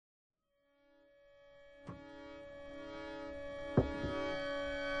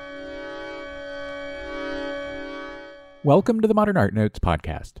Welcome to the Modern Art Notes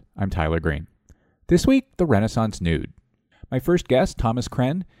podcast. I'm Tyler Green. This week, the Renaissance Nude. My first guest, Thomas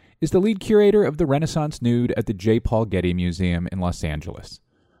Kren, is the lead curator of the Renaissance Nude at the J. Paul Getty Museum in Los Angeles.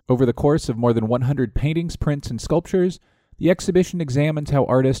 Over the course of more than 100 paintings, prints, and sculptures, the exhibition examines how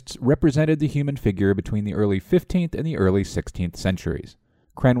artists represented the human figure between the early 15th and the early 16th centuries.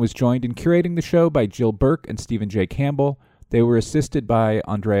 Kren was joined in curating the show by Jill Burke and Stephen J. Campbell. They were assisted by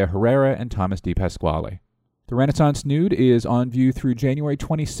Andrea Herrera and Thomas Di Pasquale. The Renaissance Nude is on view through January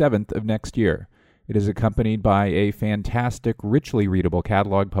 27th of next year. It is accompanied by a fantastic, richly readable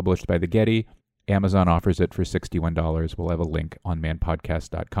catalog published by the Getty. Amazon offers it for $61. We'll have a link on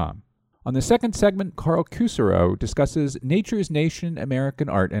manpodcast.com. On the second segment, Karl Kusserow discusses Nature's Nation, American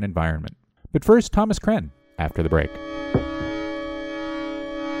Art and Environment. But first, Thomas Kren, after the break.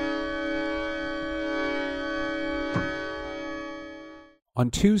 On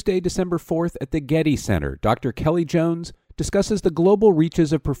Tuesday, December 4th at the Getty Center, Dr. Kelly Jones discusses the global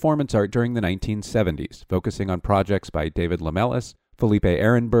reaches of performance art during the 1970s, focusing on projects by David Lamelas, Felipe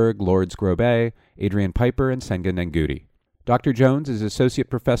Ehrenberg, Lourdes Grobet, Adrian Piper, and Senga Nenguti. Dr. Jones is Associate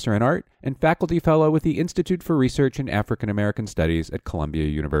Professor in Art and Faculty Fellow with the Institute for Research in African American Studies at Columbia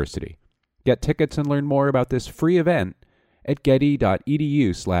University. Get tickets and learn more about this free event at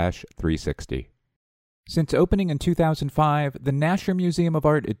getty.edu/360. Since opening in 2005, the Nasher Museum of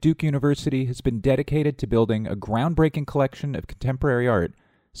Art at Duke University has been dedicated to building a groundbreaking collection of contemporary art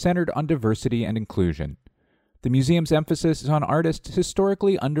centered on diversity and inclusion. The museum's emphasis is on artists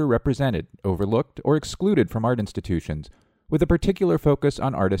historically underrepresented, overlooked, or excluded from art institutions, with a particular focus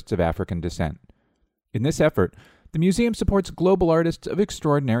on artists of African descent. In this effort, the museum supports global artists of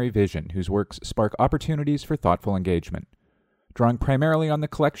extraordinary vision whose works spark opportunities for thoughtful engagement. Drawing primarily on the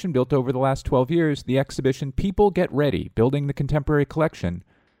collection built over the last 12 years, the exhibition People Get Ready, Building the Contemporary Collection,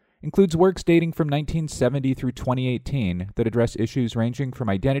 includes works dating from 1970 through 2018 that address issues ranging from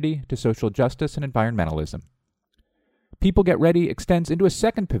identity to social justice and environmentalism. People Get Ready extends into a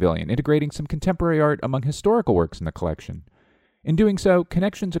second pavilion, integrating some contemporary art among historical works in the collection. In doing so,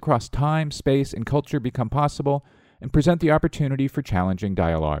 connections across time, space, and culture become possible and present the opportunity for challenging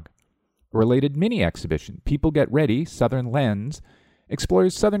dialogue. A related mini-exhibition, People Get Ready, Southern Lens,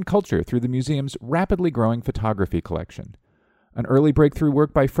 explores Southern culture through the museum's rapidly growing photography collection. An early breakthrough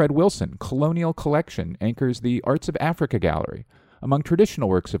work by Fred Wilson, Colonial Collection, anchors the Arts of Africa Gallery, among traditional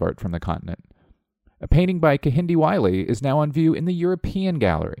works of art from the continent. A painting by Kehinde Wiley is now on view in the European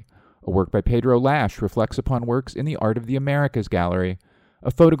Gallery. A work by Pedro Lash reflects upon works in the Art of the Americas Gallery. A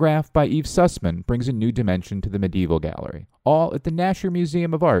photograph by Yves Sussman brings a new dimension to the Medieval Gallery, all at the Nasher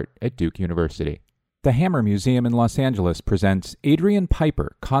Museum of Art at Duke University. The Hammer Museum in Los Angeles presents Adrian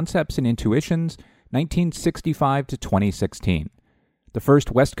Piper, Concepts and Intuitions, 1965 to 2016. The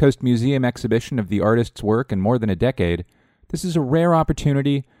first West Coast museum exhibition of the artist's work in more than a decade, this is a rare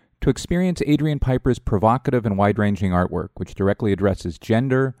opportunity to experience Adrian Piper's provocative and wide-ranging artwork, which directly addresses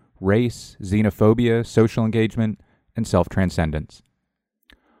gender, race, xenophobia, social engagement, and self-transcendence.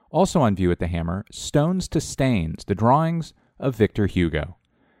 Also on view at the Hammer, Stones to Stains, the drawings of Victor Hugo.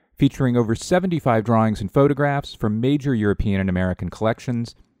 Featuring over 75 drawings and photographs from major European and American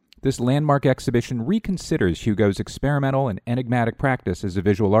collections, this landmark exhibition reconsiders Hugo's experimental and enigmatic practice as a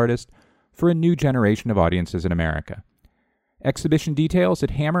visual artist for a new generation of audiences in America. Exhibition details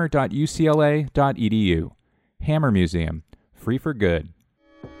at hammer.ucla.edu. Hammer Museum, free for good.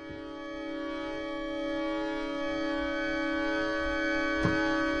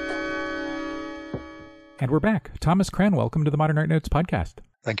 And we're back. Thomas Kren, welcome to the Modern Art Notes podcast.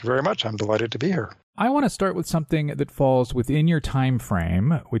 Thank you very much. I'm delighted to be here. I want to start with something that falls within your time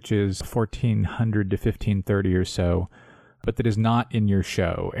frame, which is 1400 to 1530 or so, but that is not in your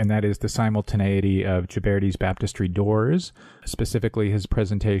show, and that is the simultaneity of Ghiberti's Baptistry Doors, specifically his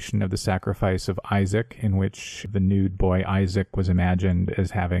presentation of the sacrifice of Isaac, in which the nude boy Isaac was imagined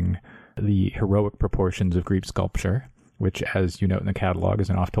as having the heroic proportions of Greek sculpture, which, as you note in the catalog, is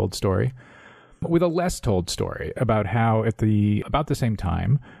an oft-told story, with a less-told story about how about the same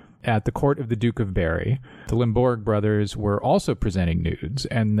time, at the court of the Duke of Berry, the Limbourg brothers were also presenting nudes,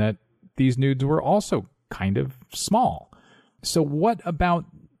 and that these nudes were also kind of small. So what about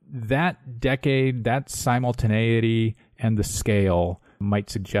that decade, that simultaneity, and the scale might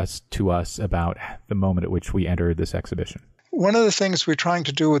suggest to us about the moment at which we entered this exhibition? One of the things we're trying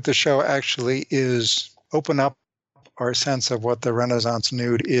to do with the show actually is open up our sense of what the Renaissance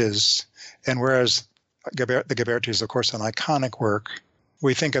nude is. And whereas the Ghiberti is, of course, an iconic work,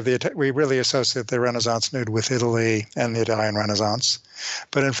 we really associate the Renaissance nude with Italy and the Italian Renaissance.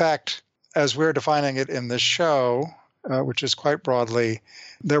 But in fact, as we're defining it in this show, which is quite broadly.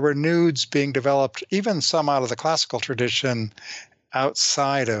 There were nudes being developed, even some out of the classical tradition,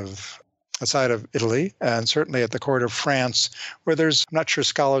 outside of Italy, and certainly at the court of France, where there's, I'm not sure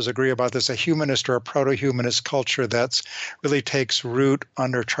scholars agree about this, a humanist or a proto-humanist culture that really takes root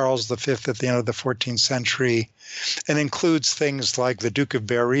under Charles V at the end of the 14th century, and includes things like the Duke of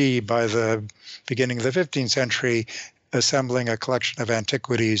Berry by the beginning of the 15th century, assembling a collection of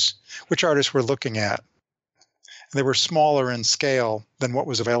antiquities, which artists were looking at. And they were smaller in scale than what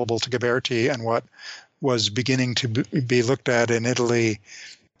was available to Ghiberti and what was beginning to be looked at in Italy,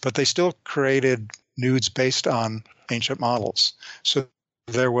 but they still created nudes based on ancient models. So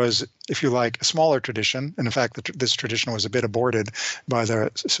there was, if you like, a smaller tradition. And in fact, this tradition was a bit aborted by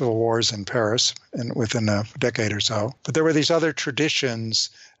the civil wars in Paris within a decade or so. But there were these other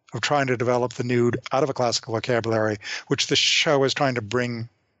traditions of trying to develop the nude out of a classical vocabulary, which the show is trying to bring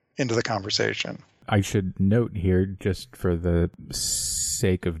into the conversation. I should note here, just for the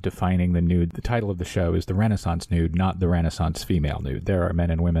sake of defining the nude, the title of the show is The Renaissance Nude, not The Renaissance Female Nude. There are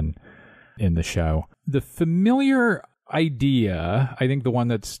men and women in the show. The familiar idea, I think the one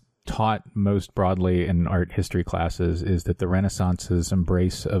that's taught most broadly in art history classes, is that the Renaissance's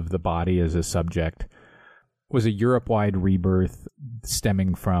embrace of the body as a subject was a Europe-wide rebirth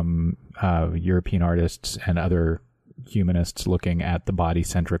stemming from European artists and other humanists looking at the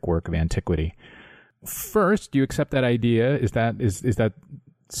body-centric work of antiquity. First, do you accept that idea? Is that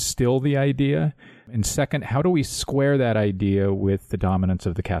still the idea? And second, how do we square that idea with the dominance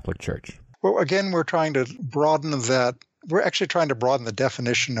of the Catholic Church? Well, again, we're trying to broaden that. We're actually trying to broaden the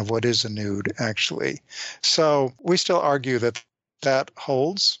definition of what is a nude, actually. So we still argue that that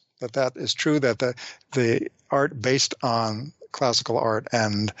holds, that is true, that the art based on classical art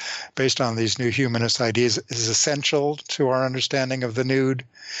and based on these new humanist ideas is essential to our understanding of the nude.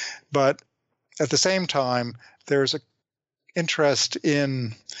 But at the same time, there's an interest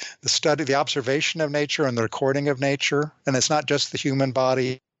in the study, the observation of nature and the recording of nature. And it's not just the human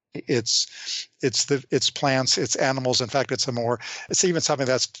body. It's plants, it's animals. In fact, it's even something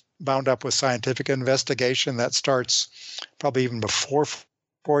that's bound up with scientific investigation that starts probably even before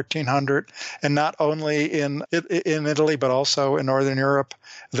 1400, and not only in Italy, but also in Northern Europe,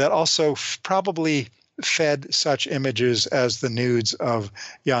 that also probably fed such images as the nudes of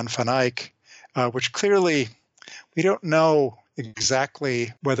Jan van Eyck, which clearly we don't know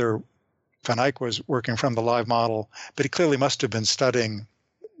exactly whether van Eyck was working from the live model, but he clearly must have been studying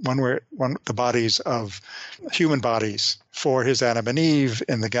the bodies of human bodies for his Adam and Eve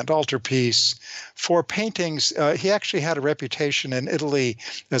in the Ghent altarpiece. For paintings, he actually had a reputation in Italy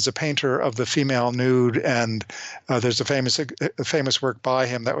as a painter of the female nude, and there's a famous work by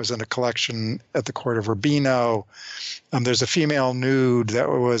him that was in a collection at the court of Urbino. There's a female nude that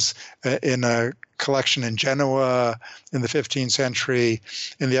was in a collection in Genoa in the 15th century.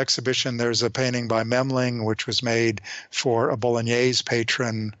 In the exhibition, there's a painting by Memling, which was made for a Bolognese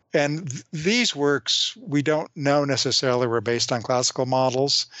patron. And these works, we don't know necessarily were based on classical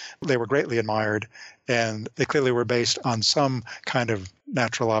models. They were greatly admired, and they clearly were based on some kind of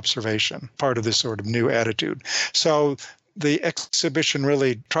natural observation, part of this sort of new attitude. So the exhibition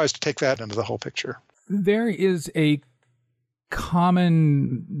really tries to take that into the whole picture. There is a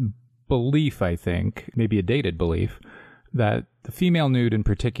common belief, I think, maybe a dated belief, that the female nude in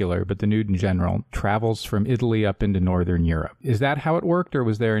particular, but the nude in general, travels from Italy up into Northern Europe. Is that how it worked, or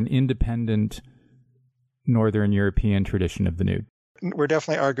was there an independent Northern European tradition of the nude? We're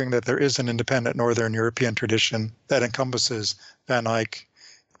definitely arguing that there is an independent Northern European tradition that encompasses Van Eyck,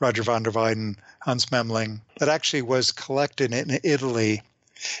 Roger van der Weyden, Hans Memling, that actually was collected in Italy.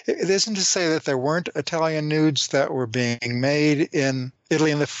 It isn't to say that there weren't Italian nudes that were being made in Italy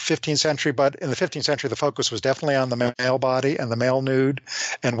in the 15th century, but in the 15th century, the focus was definitely on the male body and the male nude.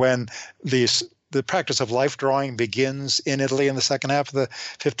 And when the practice of life drawing begins in Italy in the second half of the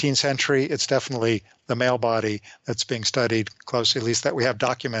 15th century, it's definitely the male body that's being studied closely, at least that we have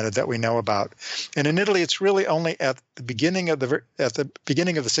documented, that we know about. And in Italy, it's really only at the beginning of the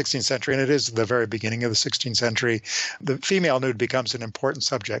 16th century, and it is the very beginning of the 16th century, the female nude becomes an important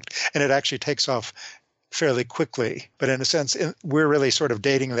subject, and it actually takes off fairly quickly. But in a sense, we're really sort of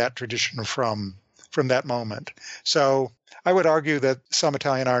dating that tradition from that moment. So I would argue that some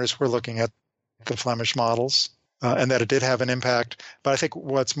Italian artists were looking at the Flemish models, and that it did have an impact. But I think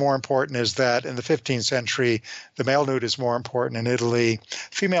what's more important is that in the 15th century, the male nude is more important in Italy.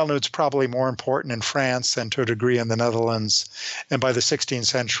 Female nude's probably more important in France and to a degree in the Netherlands. And by the 16th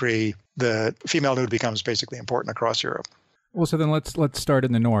century, the female nude becomes basically important across Europe. Well, so then let's start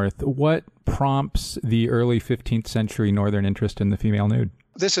in the north. What prompts the early 15th century northern interest in the female nude?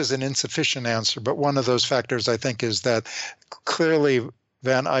 This is an insufficient answer, but one of those factors, I think, is that clearly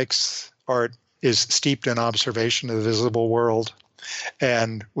Van Eyck's art is steeped in observation of the visible world.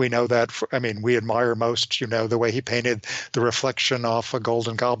 And we know that, we admire most, the way he painted the reflection off a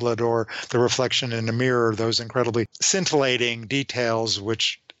golden goblet or the reflection in a mirror, those incredibly scintillating details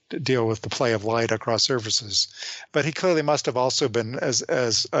which deal with the play of light across surfaces. But he clearly must have also been, as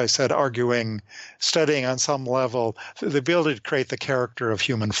I said, studying on some level the ability to create the character of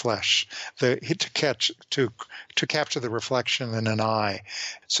human flesh, to capture the reflection in an eye.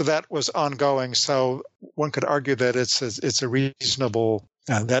 So that was ongoing. So one could argue that it's a reasonable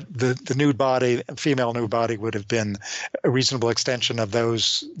that the nude body, female nude body, would have been a reasonable extension of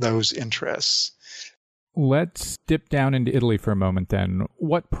those interests. Let's dip down into Italy for a moment then.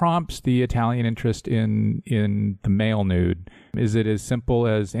 What prompts the Italian interest in the male nude? Is it as simple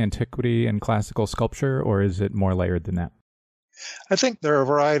as antiquity and classical sculpture, or is it more layered than that? I think there are a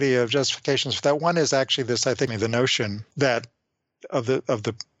variety of justifications for that. One is actually the notion that of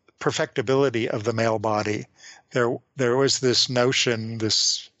the perfectibility of the male body. There was this notion,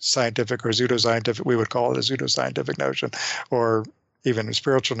 this scientific or pseudoscientific, we would call it a pseudoscientific notion, or even a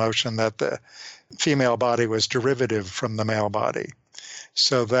spiritual notion, that the female body was derivative from the male body.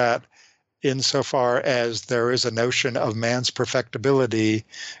 So that insofar as there is a notion of man's perfectibility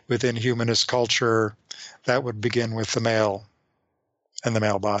within humanist culture, that would begin with the male and the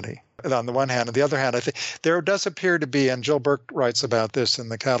male body. On the one hand. On the other hand, I think there does appear to be, and Jill Burke writes about this in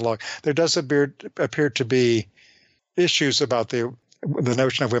the catalog, there does appear to be issues about the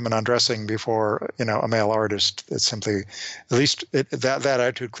notion of women undressing before, a male artist. It's simply, at least that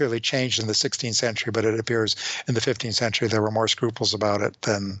attitude clearly changed in the 16th century, but it appears in the 15th century there were more scruples about it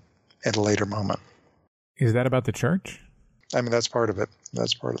than at a later moment. Is that about the church? That's part of it.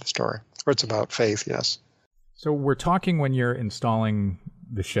 That's part of the story. Or it's about faith, yes. So we're talking when you're installing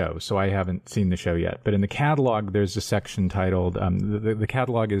the show, so I haven't seen the show yet. But in the catalog, there's a section titled, the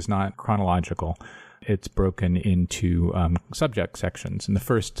catalog is not chronological. It's broken into subject sections. And the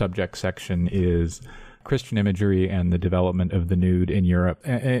first subject section is Christian imagery and the development of the nude in Europe.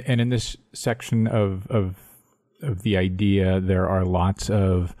 And in this section of the idea, there are lots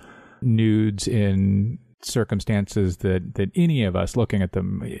of nudes in circumstances that any of us looking at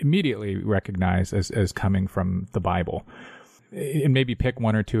them immediately recognize as coming from the Bible. And maybe pick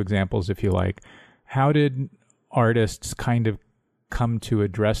one or two examples if you like. How did artists kind of come to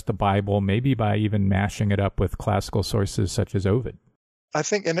address the Bible, maybe by even mashing it up with classical sources such as Ovid? I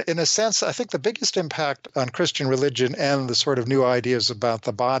think in a sense, I think the biggest impact on Christian religion and the sort of new ideas about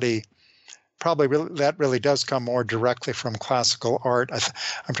the body, that really does come more directly from classical art.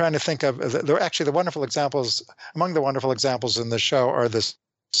 I'm trying to think of, the wonderful examples, among the wonderful examples in the show are the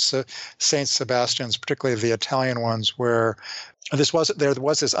Saint Sebastian's, particularly the Italian ones, where there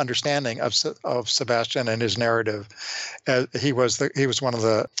was this understanding of Sebastian and his narrative. He was one of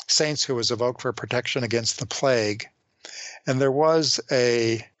the saints who was evoked for protection against the plague, and there was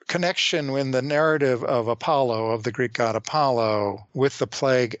a connection in the narrative of Apollo, of the Greek god Apollo, with the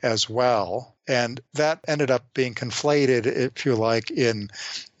plague as well. And that ended up being conflated, if you like, in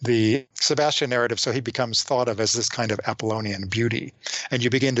the Sebastian narrative. So he becomes thought of as this kind of Apollonian beauty. And you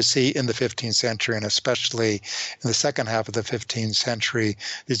begin to see in the 15th century, and especially in the second half of the 15th century,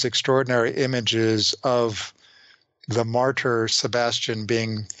 these extraordinary images of the martyr Sebastian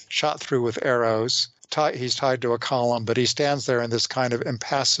being shot through with arrows. He's tied to a column, but he stands there in this kind of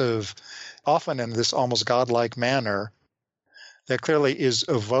impassive, often in this almost godlike manner that clearly is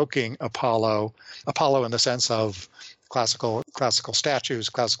evoking Apollo in the sense of classical statues,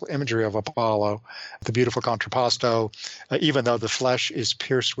 classical imagery of Apollo, the beautiful contrapposto. Even though the flesh is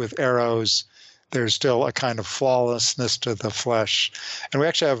pierced with arrows, there's still a kind of flawlessness to the flesh. And we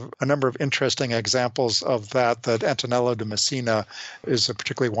actually have a number of interesting examples of that. The Antonello de Messina is a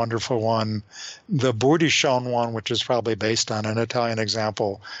particularly wonderful one. The Bourdichon one, which is probably based on an Italian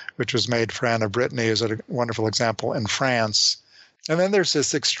example, which was made for Anne of Brittany, is a wonderful example in France. And then there's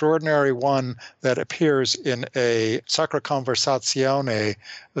this extraordinary one that appears in a Sacra Conversazione,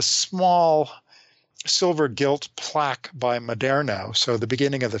 a small silver gilt plaque by Maderno, so the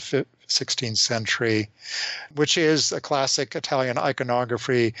beginning of the 16th century, which is a classic Italian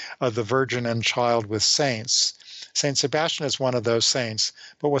iconography of the Virgin and Child with saints. Saint Sebastian is one of those saints,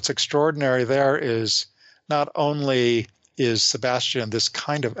 but what's extraordinary there is not only is Sebastian this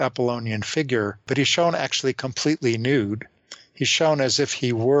kind of Apollonian figure, but he's shown actually completely nude. He's shown as if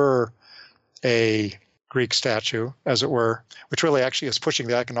he were a Greek statue, as it were, which really actually is pushing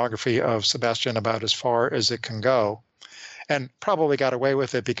the iconography of Sebastian about as far as it can go. And probably got away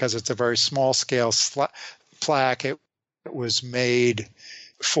with it because it's a very small-scale plaque. It was made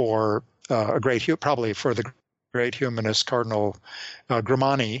for probably for the great humanist Cardinal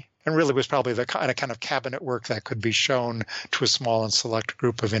Grimani, and really was probably the kind of cabinet work that could be shown to a small and select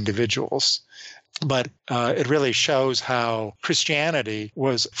group of individuals. But it really shows how Christianity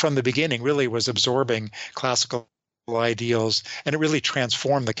was, from the beginning, really was absorbing classical ideals, and it really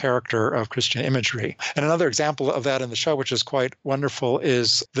transformed the character of Christian imagery. And another example of that in the show, which is quite wonderful,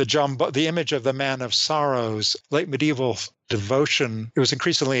 is the image of the Man of Sorrows. Late medieval devotion, it was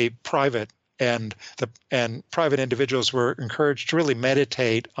increasingly private, and private individuals were encouraged to really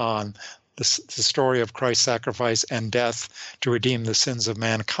meditate on the story of Christ's sacrifice and death to redeem the sins of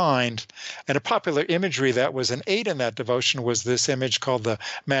mankind. And a popular imagery that was an aid in that devotion was this image called the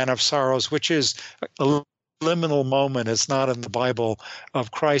Man of Sorrows, which is a liminal moment. It's not in the Bible,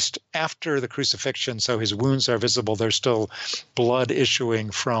 of Christ after the crucifixion, so his wounds are visible. There's still blood issuing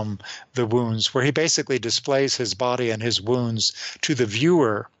from the wounds, where he basically displays his body and his wounds to the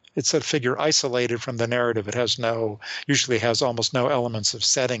viewer. It's a figure isolated from the narrative. It usually has almost no elements of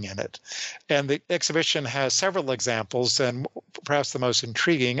setting in it. And the exhibition has several examples, and perhaps the most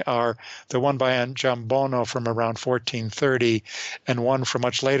intriguing are the one by Giambono from around 1430 and one from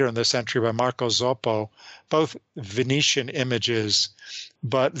much later in the century by Marco Zoppo, both Venetian images,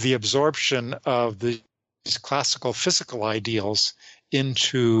 but the absorption of these classical physical ideals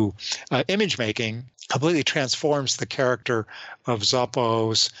into image making completely transforms the character of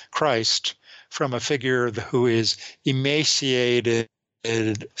Zoppo's Christ from a figure who is emaciated,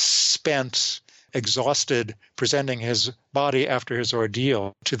 spent, exhausted, presenting his body after his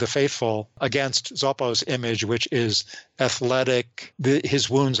ordeal to the faithful, against Zoppo's image, which is athletic. His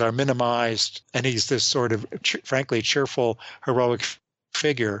wounds are minimized, and he's this sort of, frankly, cheerful, heroic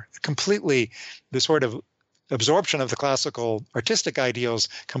figure. Completely, the sort of absorption of the classical artistic ideals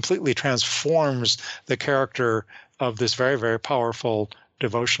completely transforms the character of this very, very powerful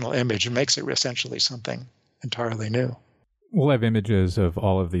devotional image and makes it essentially something entirely new. We'll have images of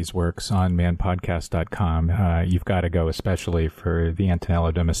all of these works on manpodcast.com. You've got to go, especially for the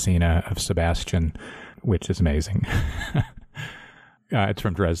Antonello da Messina of Sebastian, which is amazing. It's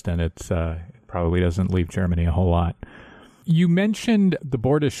from Dresden. It probably doesn't leave Germany a whole lot. You mentioned the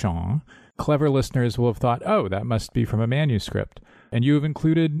Bordechon. Clever listeners will have thought, oh, that must be from a manuscript. And you have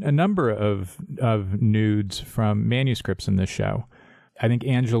included a number of nudes from manuscripts in this show. I think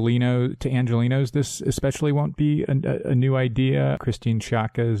Angelino's, this especially won't be a new idea. Christine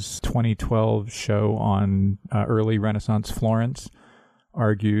Sciacca's 2012 show on early Renaissance Florence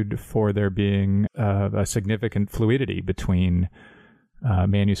argued for there being a significant fluidity between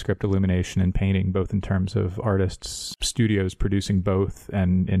manuscript illumination and painting, both in terms of artists, studios producing both,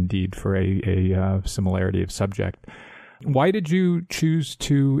 and indeed for a similarity of subject. Why did you choose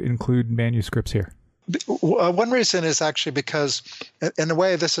to include manuscripts here? One reason is actually because, in a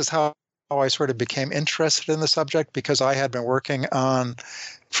way, this is how I sort of became interested in the subject, because I had been working on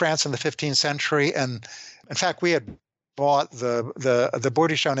France in the 15th century. And in fact, we had bought the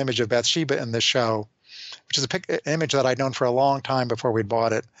Bordechon image of Bathsheba in the show, which is an image that I'd known for a long time before we'd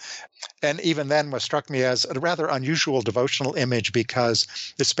bought it. And even then, what struck me as a rather unusual devotional image, because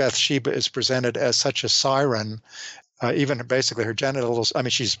this Bathsheba is presented as such a siren. Even basically her genitals, I mean,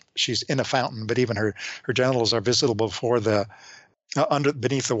 she's in a fountain, but even her genitals are visible before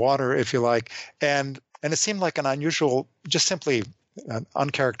beneath the water, if you like. And it seemed like an unusual, just simply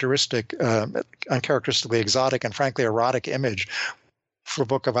uncharacteristically exotic and frankly erotic image for a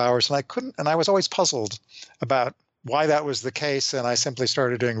book of hours. And I was always puzzled about why that was the case. And I simply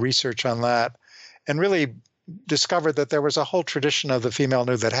started doing research on that and really discovered that there was a whole tradition of the female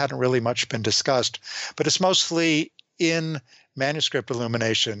nude that hadn't really much been discussed, but it's mostly in manuscript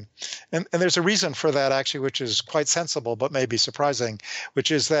illumination. And there's a reason for that, actually, which is quite sensible, but maybe surprising,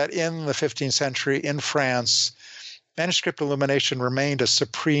 which is that in the 15th century in France, manuscript illumination remained a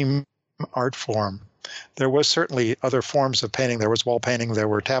supreme art form. There was certainly other forms of painting. There was wall painting, there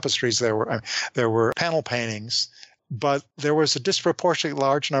were tapestries, there were panel paintings, but there was a disproportionately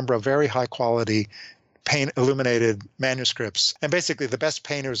large number of very high quality illuminated manuscripts. And basically the best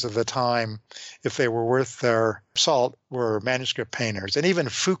painters of the time, if they were worth their salt, were manuscript painters. And even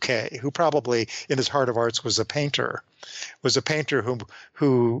Fouquet, who probably in his heart of arts was a painter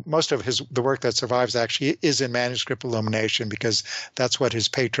who most of the work that survives actually is in manuscript illumination, because that's what his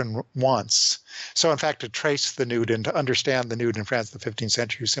patron wants. So in fact, to trace the nude and to understand the nude in France in the 15th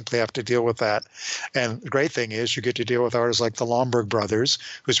century, you simply have to deal with that. And the great thing is you get to deal with artists like the Lomberg brothers,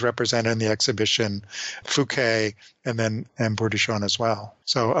 who's represented in the exhibition, Fouquet, and Bordechon as well.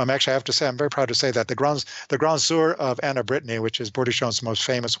 So actually, I have to say, I'm very proud to say that the Grand Sur of Anna Brittany, which is Bordechon's most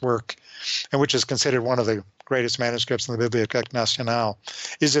famous work, and which is considered one of the greatest manuscripts in the Bibliothèque Nationale,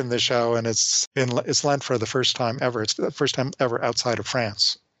 is in the show, and it's lent for the first time ever. It's the first time ever outside of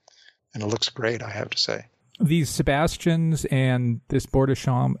France, and it looks great, I have to say. These Sebastians and this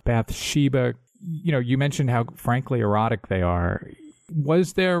Bordecham, Bathsheba, you mentioned how frankly erotic they are.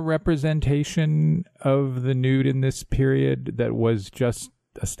 Was there representation of the nude in this period that was just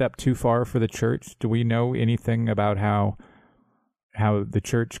a step too far for the church? Do we know anything about how the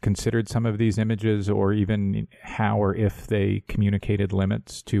church considered some of these images, or even how or if they communicated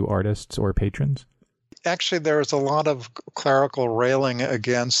limits to artists or patrons? Actually, there was a lot of clerical railing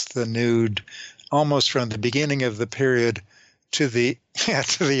against the nude almost from the beginning of the period to the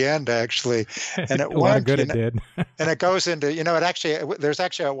end, actually. And a lot of good it did. And it goes into, there's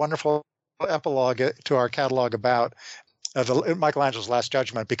actually a wonderful epilogue to our catalog about Michelangelo's Last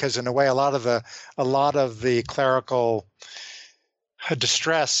Judgment, because in a way, a lot of the clerical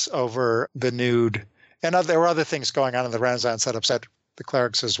distress over the nude, and there were other things going on in the Renaissance that upset the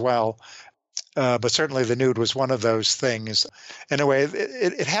clerics as well. But certainly the nude was one of those things. In a way,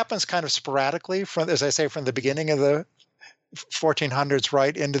 it happens kind of sporadically from the beginning of the 1400s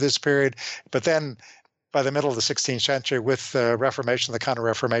right into this period. But then by the middle of the 16th century, with the Reformation, the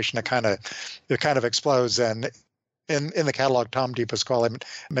Counter-Reformation, it kind of explodes. And in the catalog, Tom de Pasquale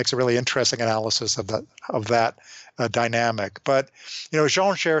makes a really interesting analysis of that dynamic. But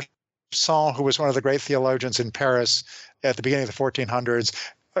Jean Gerson, who was one of the great theologians in Paris at the beginning of the 1400s,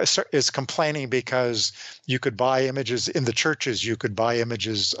 is complaining because you could buy images in the churches. You could buy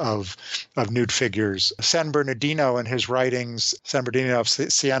images of nude figures. San Bernardino, in his writings, San Bernardino of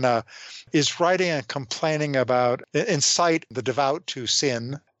Siena, is writing and complaining about, incite the devout to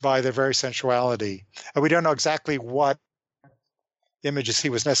sin by their very sensuality. And we don't know exactly what images he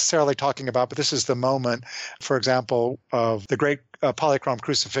was necessarily talking about, but this is the moment, for example, of the great polychrome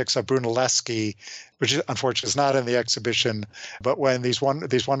crucifix of Brunelleschi, which unfortunately is not in the exhibition, but when these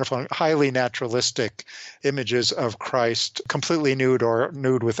wonderful, highly naturalistic images of Christ, completely nude or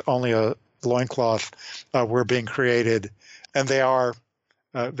nude with only a loincloth, were being created, and they are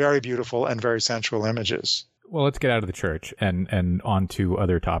very beautiful and very sensual images. Well, let's get out of the church and on to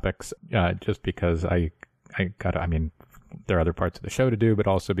other topics, just because there are other parts of the show to do, but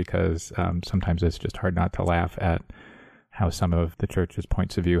also because sometimes it's just hard not to laugh at how some of the church's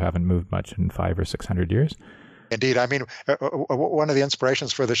points of view haven't moved much in 500 or 600 years. Indeed. I mean, one of the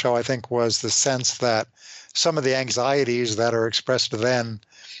inspirations for the show, I think, was the sense that some of the anxieties that are expressed then,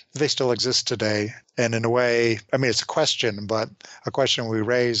 they still exist today. And in a way, I mean, it's a question, but a question we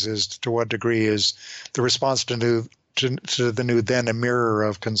raise is, to what degree is the response to the nude then a mirror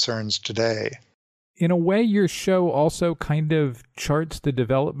of concerns today? In a way, your show also kind of charts the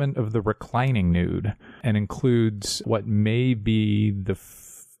development of the reclining nude and includes what may be the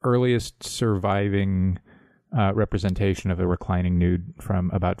earliest surviving representation of a reclining nude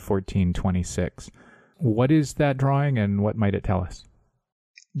from about 1426. What is that drawing, and what might it tell us?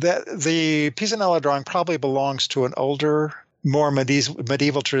 The Pisanello drawing probably belongs to an older, more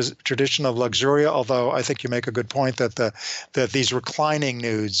medieval tradition of luxuria, although I think you make a good point that these reclining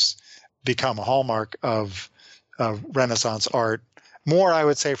nudes become a hallmark of Renaissance art. More, I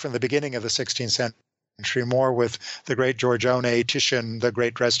would say, from the beginning of the 16th century, more with the great Giorgione, Titian, the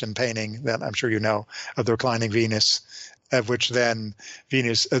great Dresden painting that I'm sure you know of the reclining Venus, of which then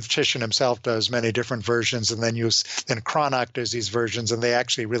Titian himself does many different versions, and then Cranach does these versions, and they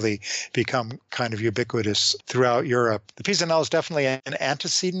actually really become kind of ubiquitous throughout Europe. The Pisanello is definitely an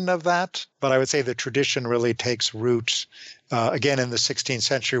antecedent of that, but I would say the tradition really takes root again in the 16th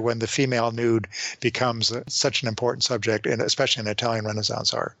century, when the female nude becomes such an important subject, especially in Italian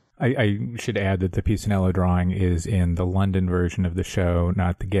Renaissance art. I should add that the Pisanello drawing is in the London version of the show,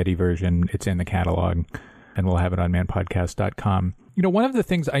 not the Getty version. It's in the catalog, and we'll have it on manpodcast.com. One of the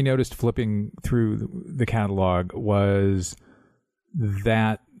things I noticed flipping through the catalog was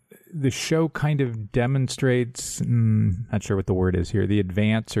that the show kind of demonstrates, not sure what the word is here, the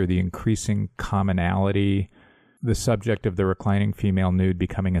advance or the increasing commonality, the subject of the reclining female nude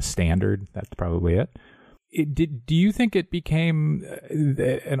becoming a standard. That's probably it. Do you think it became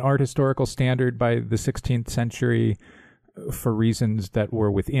an art historical standard by the 16th century for reasons that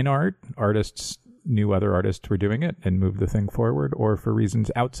were within art? Artists knew other artists were doing it and moved the thing forward, or for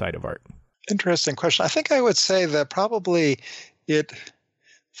reasons outside of art? Interesting question. I think I would say that probably it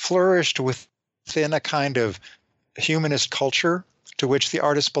flourished within a kind of humanist culture to which the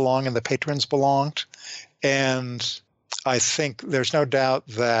artists belong and the patrons belonged. And I think there's no doubt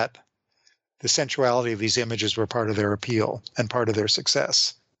that the sensuality of these images were part of their appeal and part of their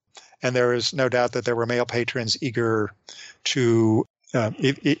success. And there is no doubt that there were male patrons eager to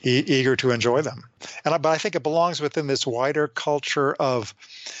eager to enjoy them. But I think it belongs within this wider culture of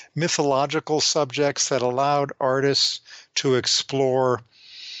mythological subjects that allowed artists to explore,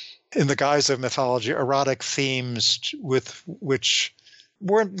 in the guise of mythology, erotic themes with which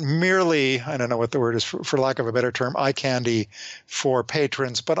weren't merely, I don't know what the word is, for lack of a better term, eye candy for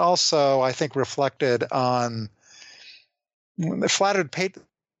patrons, but also, I think, reflected on, flattered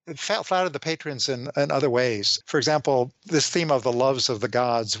the patrons in other ways. For example, this theme of the loves of the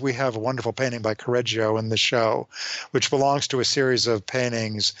gods, we have a wonderful painting by Correggio in the show, which belongs to a series of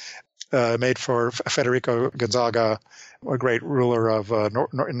paintings made for Federico Gonzaga, a great ruler of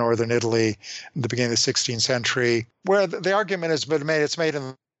northern Italy in the beginning of the 16th century, where the argument has been made, it's made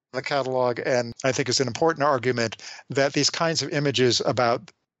in the catalog, and I think it's an important argument that these kinds of images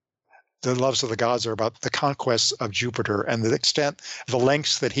about the loves of the gods are about the conquests of Jupiter and the extent, the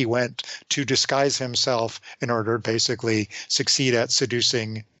lengths that he went to disguise himself in order to basically succeed at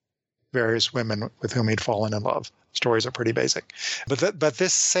seducing various women with whom he'd fallen in love. Stories are pretty basic. But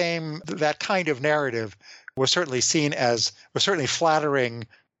that kind of narrative was certainly flattering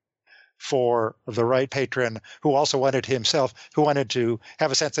for the right patron, who also wanted to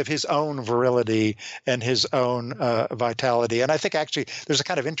have a sense of his own virility and his own vitality. And I think actually there's a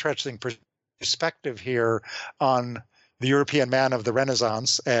kind of interesting perspective here on the European man of the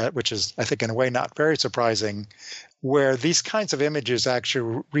Renaissance, which is, I think, in a way not very surprising, where these kinds of images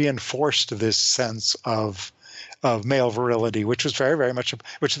actually reinforced this sense of male virility, which was very,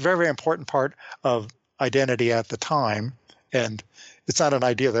 very important part of identity at the time. And it's not an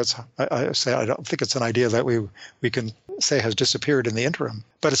idea I don't think it's an idea that we can say has disappeared in the interim.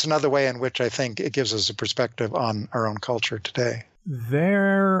 But it's another way in which I think it gives us a perspective on our own culture today.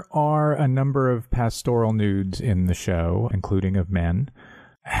 There are a number of pastoral nudes in the show, including of men.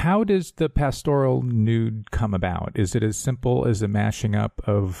 How does the pastoral nude come about? Is it as simple as a mashing up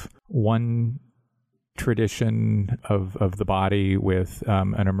of one tradition of the body with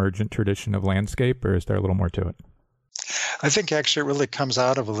an emergent tradition of landscape, or is there a little more to it? I think actually it really comes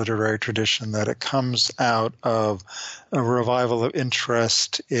out of a literary tradition, that it comes out of a revival of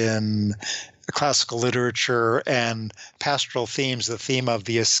interest in classical literature and pastoral themes, the theme of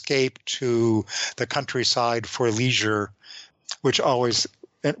the escape to the countryside for leisure, which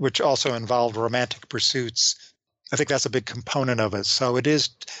also involved romantic pursuits. I think that's a big component of it. So it is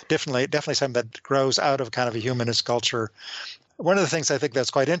definitely something that grows out of kind of a humanist culture. One of the things I think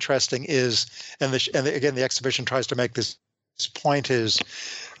that's quite interesting is, again, the exhibition tries to make this point, is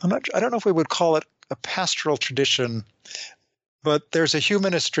I don't know if we would call it a pastoral tradition, but there's a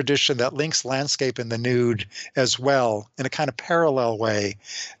humanist tradition that links landscape in the nude as well in a kind of parallel way,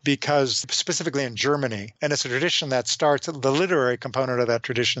 because specifically in Germany, and it's a tradition that starts, the literary component of that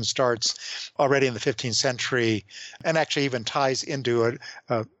tradition starts already in the 15th century and actually even ties into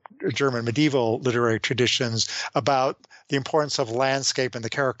German medieval literary traditions about the importance of landscape and the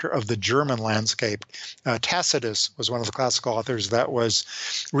character of the German landscape. Tacitus was one of the classical authors that was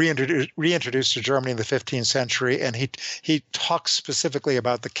reintroduced to Germany in the 15th century, and he talks specifically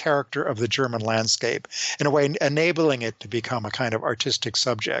about the character of the German landscape, in a way enabling it to become a kind of artistic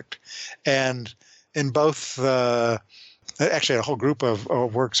subject. And in both actually a whole group of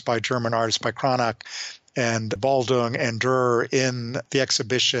works by German artists, by Cranach and Baldung and Dürer in the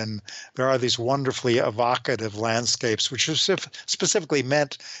exhibition, there are these wonderfully evocative landscapes, which are specifically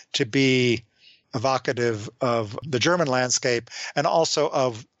meant to be evocative of the German landscape and also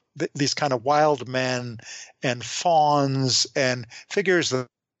of these kind of wild men and fauns and figures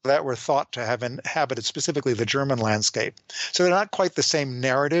that were thought to have inhabited specifically the German landscape. So they're not quite the same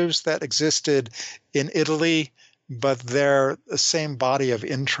narratives that existed in Italy, but they're the same body of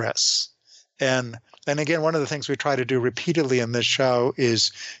interests. And again, one of the things we try to do repeatedly in this show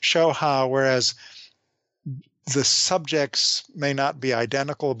is show how, whereas the subjects may not be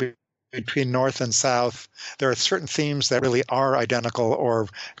identical between North and South, there are certain themes that really are identical or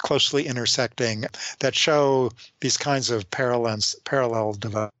closely intersecting that show these kinds of parallel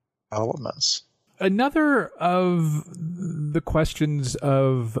developments. Another of the questions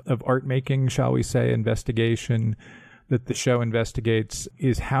of art making, shall we say, investigation, that the show investigates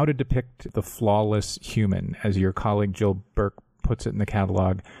is how to depict the flawless human. As your colleague Jill Burke puts it in the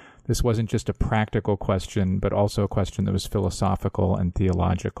catalog, this wasn't just a practical question, but also a question that was philosophical and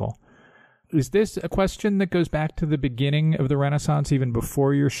theological. Is this a question that goes back to the beginning of the Renaissance, even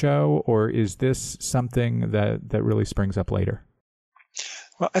before your show, or is this something that really springs up later?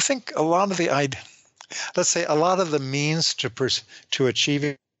 Well, I think a lot of the means to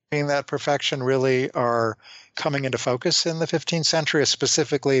achieving that perfection really are coming into focus in the 15th century,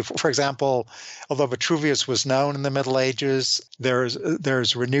 specifically, for example, although Vitruvius was known in the Middle Ages,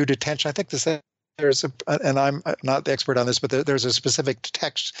 there's renewed attention. I think there's and I'm not the expert on this, but there's a specific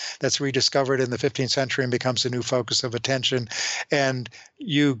text that's rediscovered in the 15th century and becomes a new focus of attention. And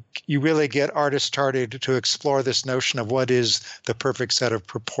you really get artists started to explore this notion of what is the perfect set of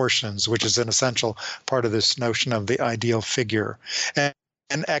proportions, which is an essential part of this notion of the ideal figure. And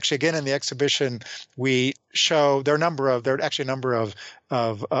actually, again, in the exhibition, we show there are actually a number of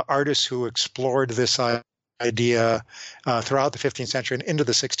artists who explored this idea throughout the 15th century and into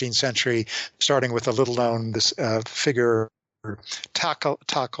the 16th century, starting with a little-known figure,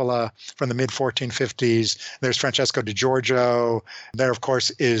 Taccola, from the mid-1450s. There's Francesco di Giorgio. There, of course,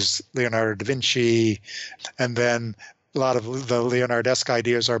 is Leonardo da Vinci. And then a lot of the Leonardesque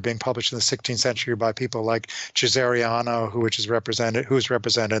ideas are being published in the 16th century by people like Cesariano, who is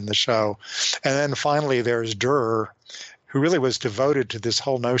represented in the show. And then finally, there's Dürer, who really was devoted to this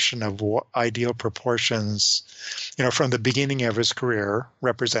whole notion of ideal proportions, from the beginning of his career,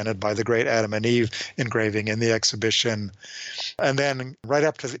 represented by the great Adam and Eve engraving in the exhibition, and then right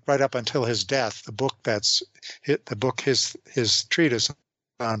up until his death, his treatise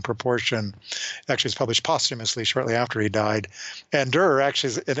on proportion actually was published posthumously shortly after he died. And Dürer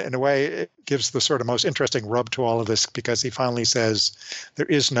actually, in a way, gives the sort of most interesting rub to all of this, because he finally says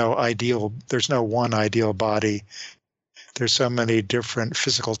there's no one ideal body. There's so many different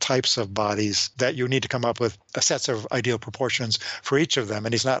physical types of bodies that you need to come up with sets of ideal proportions for each of them.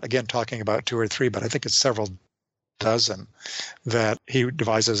 And he's not, again, talking about 2 or 3, but I think it's several dozen that he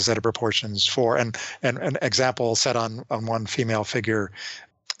devises a set of proportions for. And an example set on one female figure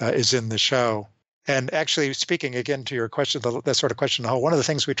is in the show. And actually, speaking again to your question, that sort of question, one of the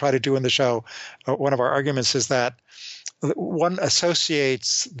things we try to do in the show, one of our arguments is that one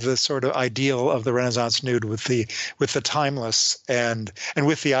associates the sort of ideal of the Renaissance nude with the timeless and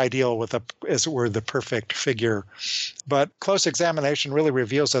with the ideal, as it were, the perfect figure. But close examination really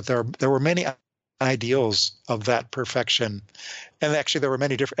reveals that there were many ideals of that perfection. And actually, there were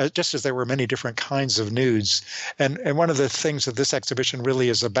many different, just as there were many different kinds of nudes. And one of the things that this exhibition really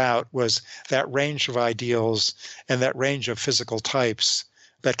is about was that range of ideals and that range of physical types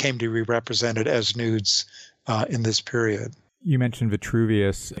that came to be represented as nudes in this period. You mentioned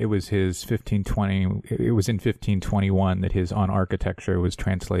Vitruvius. It was in 1521 that his On Architecture was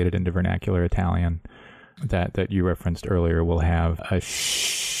translated into vernacular Italian that you referenced earlier. We'll have a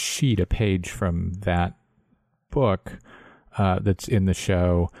page from that book that's in the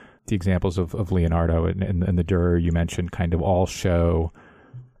show. The examples of Leonardo and the Dürer you mentioned kind of all show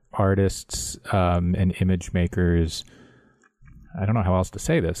artists and image makers, I don't know how else to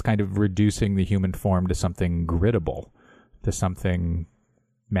say this, kind of reducing the human form to something griddable, to something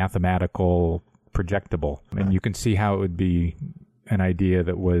mathematical, projectable. And you can see how it would be an idea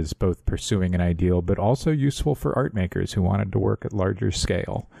that was both pursuing an ideal, but also useful for art makers who wanted to work at larger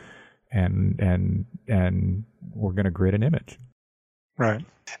scale and we're going to grid an image. Right.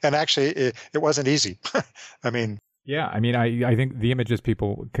 And actually, it wasn't easy. I think the images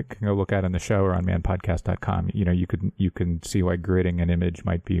people can go look at in the show or on manpodcast.com, you can see why gridding an image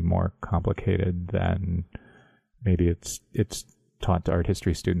might be more complicated than maybe it's taught to art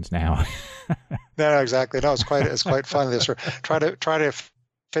history students now. No, exactly. No, it's quite fun. This try to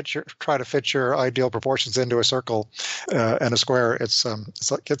fit your ideal proportions into a circle and a square. It's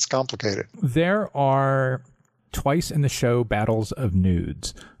complicated. There are twice in the show battles of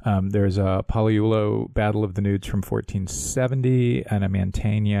nudes. There's a Pagliulo battle of the nudes from 1470 and a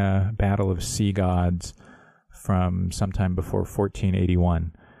Mantegna battle of sea gods from sometime before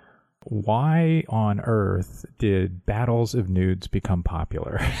 1481. Why on earth did battles of nudes become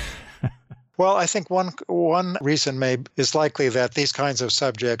popular? Well, I think one reason is likely that these kinds of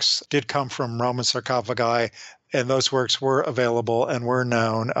subjects did come from Roman sarcophagi, and those works were available and were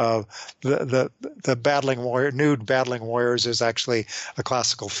known. The battling warrior, nude battling warriors, is actually a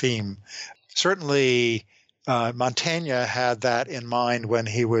classical theme. Certainly, Mantegna had that in mind when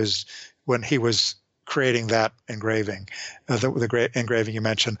he was creating that engraving, the great engraving you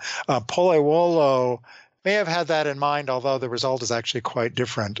mentioned. Pollaiuolo may have had that in mind, although the result is actually quite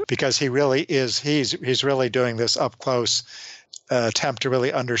different, because he's really doing this up close attempt to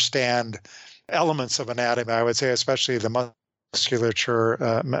really understand elements of anatomy, I would say, especially the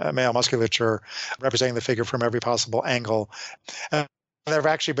musculature, male musculature, representing the figure from every possible angle. there have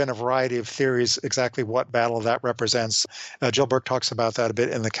actually been a variety of theories exactly what battle that represents. Jill Burke talks about that a bit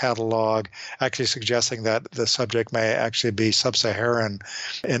in the catalog, actually suggesting that the subject may actually be sub-Saharan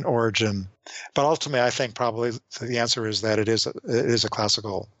in origin. But ultimately, I think probably the answer is that it is a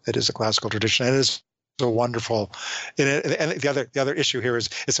classical tradition. It is so wonderful. And the other issue here is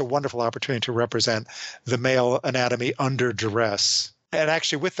it's a wonderful opportunity to represent the male anatomy under duress. And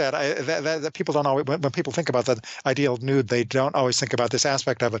actually, with that, that people don't always, when people think about the ideal nude, they don't always think about this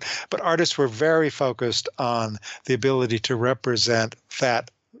aspect of it. But artists were very focused on the ability to represent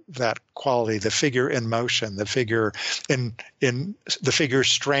that quality, the figure in motion, the figure in the figure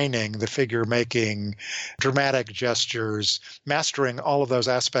straining, the figure making dramatic gestures, mastering all of those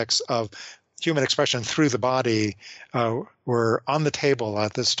aspects of human expression through the body were on the table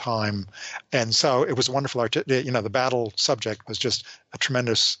at this time. And so it was wonderful. The battle subject was just a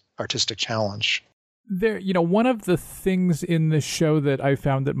tremendous artistic challenge. There, one of the things in the show that I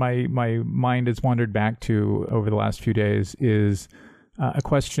found that my mind has wandered back to over the last few days is a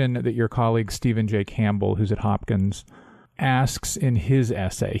question that your colleague Stephen J. Campbell, who's at Hopkins, asks in his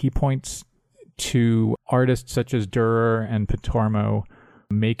essay. He points to artists such as Dürer and Patormo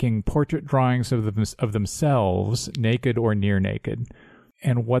making portrait drawings of themselves, naked or near naked,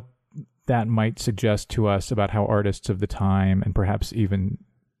 and what that might suggest to us about how artists of the time and perhaps even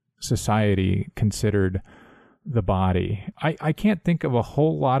society considered the body. I can't think of a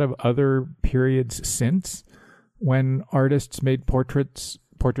whole lot of other periods since when artists made portrait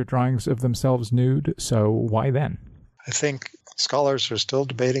drawings of themselves nude, so why then? I think scholars are still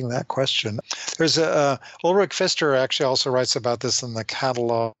debating that question. There's Ulrich Pfister actually also writes about this in the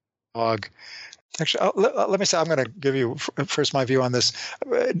catalog. Actually, let me say, I'm going to give you first my view on this.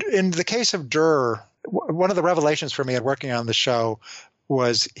 In the case of Dürer, one of the revelations for me at working on the show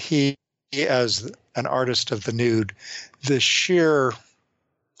was he, as an artist of the nude, the sheer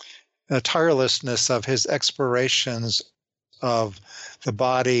tirelessness of his explorations of the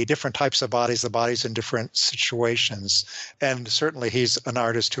body, different types of bodies, the bodies in different situations. And certainly he's an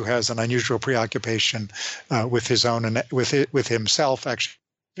artist who has an unusual preoccupation with his own and with himself, actually,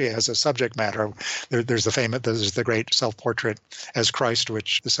 as a subject matter. There's the great self-portrait as Christ,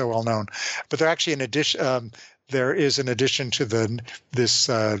 which is so well known. But there actually, in addition, there is, in addition to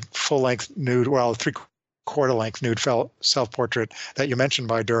this full-length nude, quarter-length nude self-portrait that you mentioned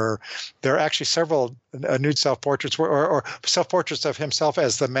by Dürer, there are actually several nude self-portraits or self-portraits of himself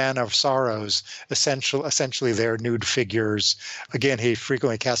as the man of sorrows. Essentially, they're nude figures. Again, he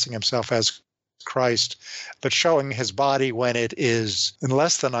frequently casting himself as Christ, but showing his body when it is in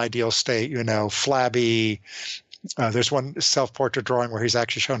less than ideal state, flabby. There's one self-portrait drawing where he's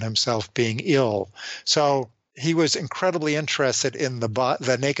actually shown himself being ill. So he was incredibly interested in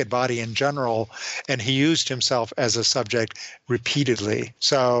the naked body in general, and he used himself as a subject repeatedly.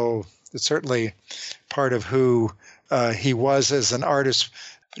 So it's certainly part of who he was as an artist.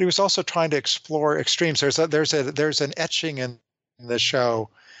 But he was also trying to explore extremes. There's an etching in the show.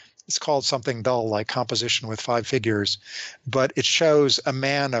 It's called something dull, like Composition with 5 Figures, but it shows a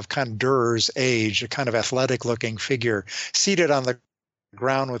man of kind of Dürer's age, a kind of athletic-looking figure, seated on the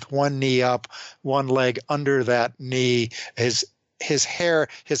ground with one knee up, one leg under that knee, his hair,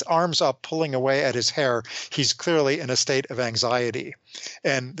 his arms up, pulling away at his hair. He's clearly in a state of anxiety.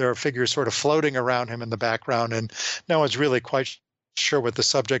 And there are figures sort of floating around him in the background, and no one's really quite sure what the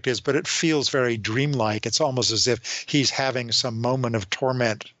subject is, but it feels very dreamlike. It's almost as if he's having some moment of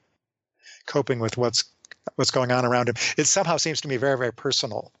torment, coping with what's going on around him. It somehow seems to me very, very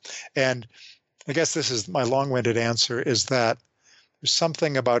personal. And I guess this is my long-winded answer, is that there's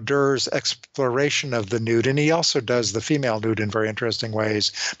something about Dürer's exploration of the nude, and he also does the female nude in very interesting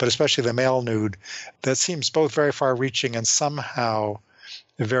ways, but especially the male nude, that seems both very far-reaching and somehow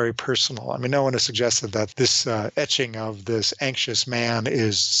very personal. I mean, no one has suggested that this etching of this anxious man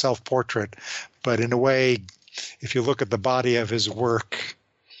is self-portrait, but in a way, if you look at the body of his work,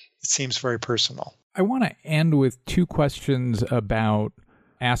 it seems very personal. I want to end with 2 questions about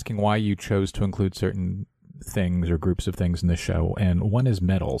asking why you chose to include certain things or groups of things in the show, and one is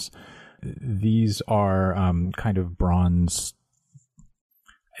medals. These are kind of bronze,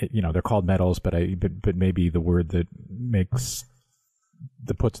 they're called medals, but maybe the word that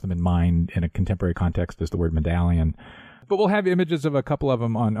puts them in mind in a contemporary context is the word medallion. But we'll have images of a couple of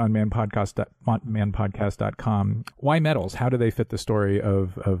them on manpodcast.com. Why medals? How do they fit the story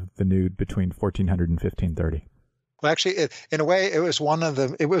of the nude between 1400 and 1530? Well, actually, in a way, it was one of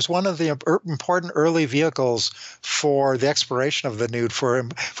the important early vehicles for the exploration of the nude, for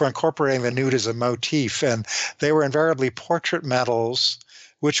incorporating the nude as a motif, and they were invariably portrait medals,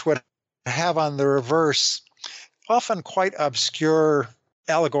 which would have on the reverse often quite obscure,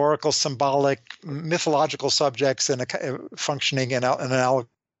 allegorical, symbolic, mythological subjects functioning in an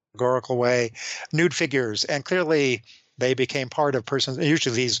allegorical way, nude figures. And clearly they became part of persons.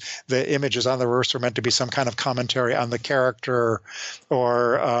 Usually the images on the reverse are meant to be some kind of commentary on the character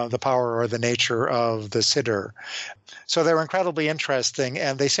or the power or the nature of the sitter. So they were incredibly interesting,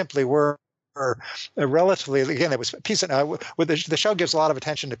 and they simply were relatively, again, it was the show gives a lot of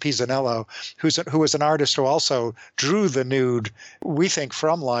attention to Pisanello, who was an artist who also drew the nude, we think,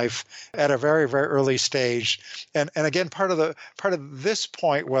 from life at a very, very early stage. And again, part of this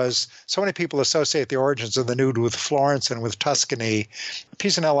point was so many people associate the origins of the nude with Florence and with Tuscany.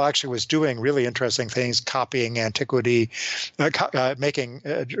 Pisanello actually was doing really interesting things, copying antiquity,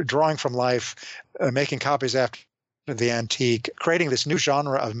 drawing from life, making copies after the antique, creating this new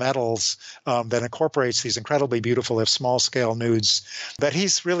genre of medals that incorporates these incredibly beautiful, if small-scale nudes, that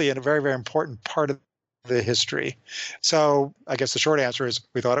he's really a very, very important part of the history. So I guess the short answer is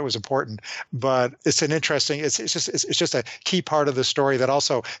we thought it was important, but it's an interesting, it's just a key part of the story that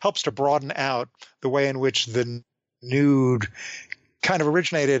also helps to broaden out the way in which the nude kind of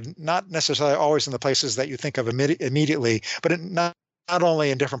originated, not necessarily always in the places that you think of immediately, but not only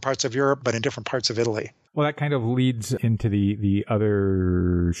in different parts of Europe, but in different parts of Italy. Well, that kind of leads into the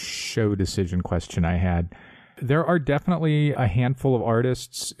other show decision question I had. There are definitely a handful of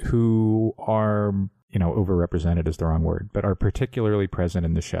artists who are, overrepresented is the wrong word, but are particularly present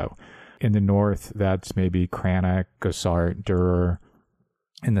in the show. In the north, that's maybe Kren, Gussart, Dürer.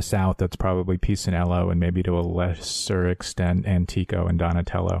 In the south, that's probably Pisanello, and maybe to a lesser extent, Antico and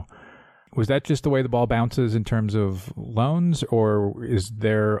Donatello. Was that just the way the ball bounces in terms of loans, or is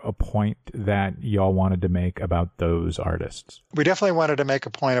there a point that y'all wanted to make about those artists? We definitely wanted to make a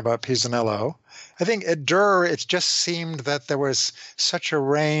point about Pisanello. I think at Dürer, it just seemed that there was such a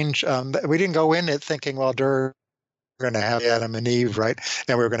range. We didn't go in it thinking, well, Dürer, we're going to have Adam and Eve, right?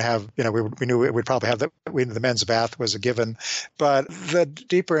 And we were going to have, we knew it would probably have the men's bath was a given. But the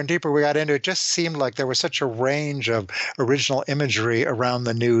deeper and deeper we got into it, it just seemed like there was such a range of original imagery around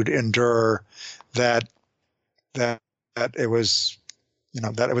the nude in Dürer that it was,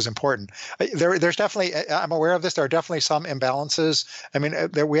 that it was important. There's definitely, I'm aware of this, there are definitely some imbalances. I mean,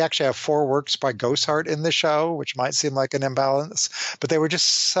 we actually have 4 works by Gussart in the show, which might seem like an imbalance, but they were just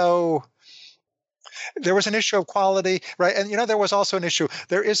so... There was an issue of quality, right? And, there was also an issue.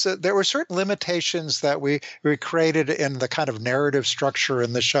 There were certain limitations that we created in the kind of narrative structure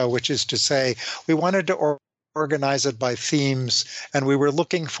in the show, which is to say we wanted to organize it by themes, and we were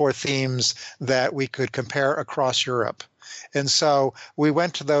looking for themes that we could compare across Europe. And so we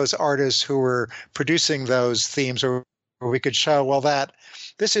went to those artists who were producing those themes, or we could show, well, that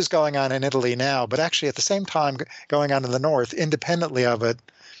this is going on in Italy now, but actually at the same time going on in the north, independently of it,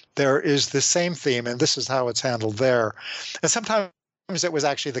 there is the same theme, and this is how it's handled there. And sometimes it was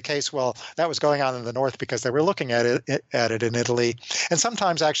actually the case, well, that was going on in the north because they were looking at it in Italy. And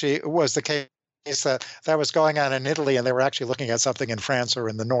sometimes actually it was the case that was going on in Italy and they were actually looking at something in France or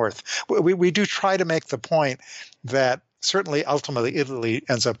in the north. We do try to make the point that certainly ultimately Italy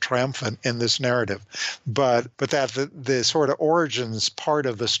ends up triumphant in this narrative, but that the sort of origins part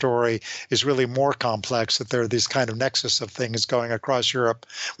of the story is really more complex, that there are these kind of nexus of things going across Europe,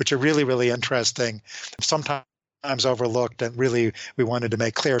 which are really, really interesting, sometimes overlooked, and really we wanted to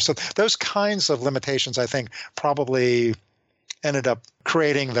make clear. So those kinds of limitations, I think, probably ended up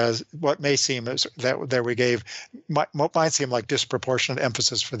creating what may seem as that we gave might seem like disproportionate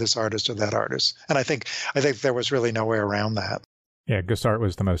emphasis for this artist or that artist. And I think there was really no way around that. Yeah, Gussart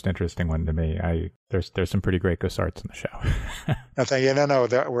was the most interesting one to me. There's some pretty great Gussarts in the show. I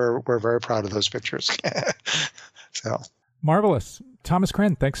think we're very proud of those pictures. So marvelous. Thomas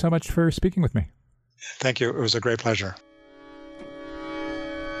Kren, thanks so much for speaking with me. Thank you. It was a great pleasure.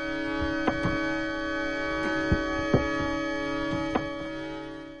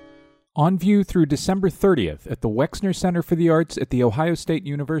 On view through December 30th at the Wexner Center for the Arts at The Ohio State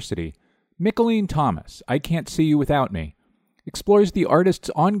University, Mickalene Thomas, I Can't See You Without Me, explores the artist's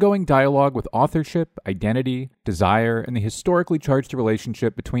ongoing dialogue with authorship, identity, desire, and the historically charged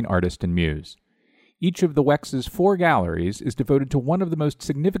relationship between artist and muse. Each of the Wex's 4 galleries is devoted to one of the most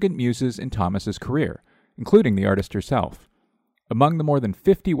significant muses in Thomas's career, including the artist herself. Among the more than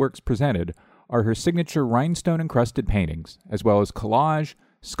 50 works presented are her signature rhinestone-encrusted paintings, as well as collage,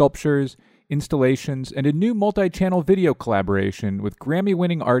 sculptures, installations, and a new multi-channel video collaboration with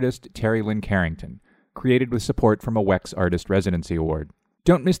Grammy-winning artist Terry Lynn Carrington, created with support from a Wex Artist Residency Award.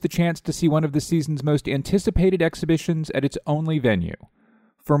 Don't miss the chance to see one of the season's most anticipated exhibitions at its only venue.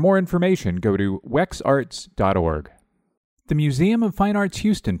 For more information, go to wexarts.org. The Museum of Fine Arts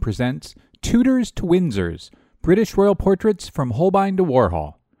Houston presents Tutors to Windsors, British Royal Portraits from Holbein to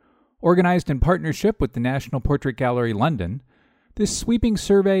Warhol. Organized in partnership with the National Portrait Gallery, London, this sweeping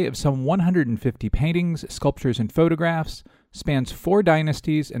survey of some 150 paintings, sculptures, and photographs spans 4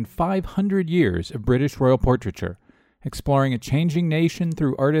 dynasties and 500 years of British royal portraiture, exploring a changing nation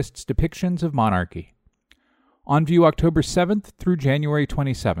through artists' depictions of monarchy. On view October 7th through January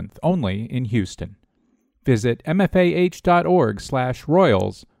 27th, only in Houston. Visit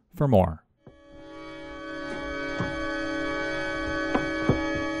mfah.org/royals for more.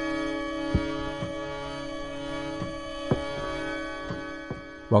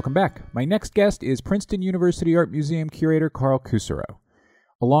 Welcome back. My next guest is Princeton University Art Museum curator Karl Kusserow.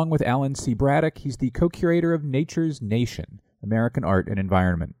 Along with Alan C. Braddock, he's the co-curator of Nature's Nation, American Art and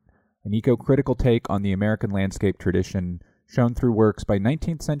Environment, an eco-critical take on the American landscape tradition shown through works by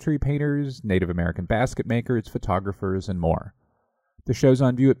 19th century painters, Native American basket makers, photographers, and more. The show's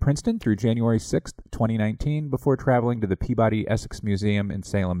on view at Princeton through January 6th, 2019, before traveling to the Peabody Essex Museum in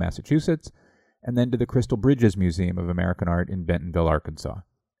Salem, Massachusetts, and then to the Crystal Bridges Museum of American Art in Bentonville, Arkansas.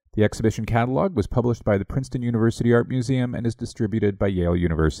 The exhibition catalog was published by the Princeton University Art Museum and is distributed by Yale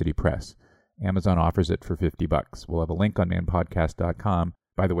University Press. Amazon offers it for $50. We'll have a link on manpodcast.com.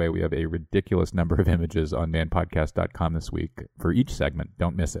 By the way, we have a ridiculous number of images on manpodcast.com this week for each segment.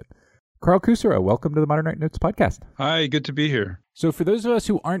 Don't miss it. Karl Kusserow, welcome to the Modern Art Notes podcast. Hi, good to be here. So for those of us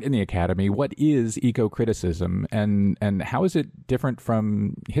who aren't in the academy, what is eco-criticism and how is it different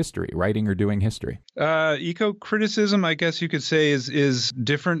from history, writing or doing history? Eco-criticism, I guess you could say, is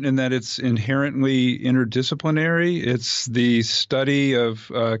different in that it's inherently interdisciplinary. It's the study of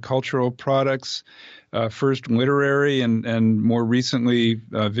cultural products, first literary and more recently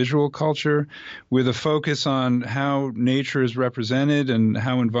visual culture, with a focus on how nature is represented and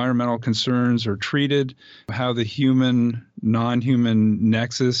how environmental concerns are treated, how the human, non-human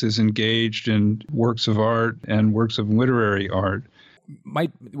nexus is engaged in works of art and works of literary art.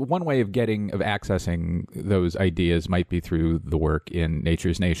 One way of accessing those ideas might be through the work in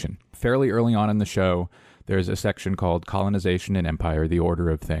Nature's Nation. Fairly early on in the show, there's a section called Colonization and Empire, the Order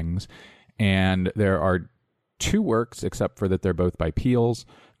of Things. And there are 2 works, except for that they're both by Peels,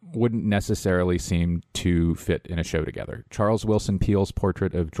 wouldn't necessarily seem to fit in a show together. Charles Willson Peels'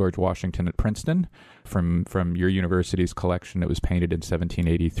 portrait of George Washington at Princeton from your university's collection. It was painted in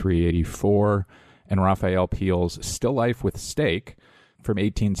 1783-84. And Raphael Peels' Still Life with Steak from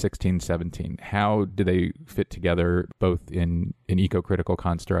 1816-17. How do they fit together both in an eco-critical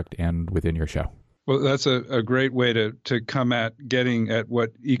construct and within your show? Well, that's a great way to come at getting at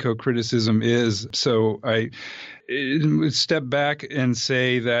what eco-criticism is. So I step back and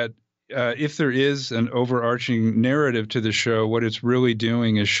say that if there is an overarching narrative to the show, what it's really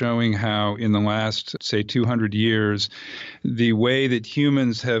doing is showing how in the last, say, 200 years, the way that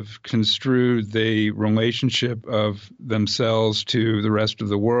humans have construed the relationship of themselves to the rest of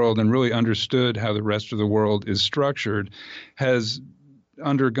the world and really understood how the rest of the world is structured has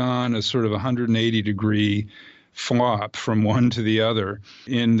undergone a sort of 180-degree flop from one to the other.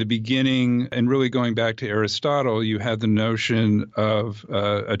 In the beginning, and really going back to Aristotle, you had the notion of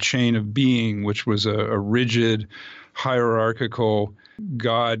a chain of being, which was a rigid, hierarchical,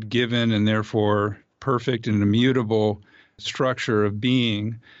 God-given, and therefore perfect and immutable structure of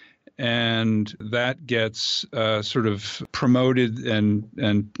being. And that gets sort of promoted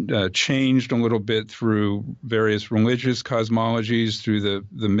and changed a little bit through various religious cosmologies through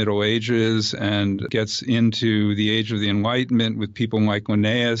the Middle Ages, and gets into the Age of the Enlightenment with people like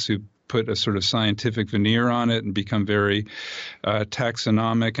Linnaeus, who put a sort of scientific veneer on it and become very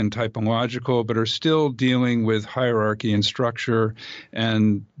taxonomic and typological, but are still dealing with hierarchy and structure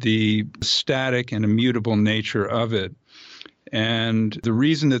and the static and immutable nature of it. And the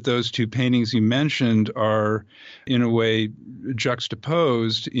reason that those 2 paintings you mentioned are, in a way,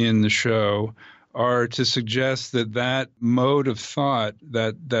 juxtaposed in the show are to suggest that that mode of thought,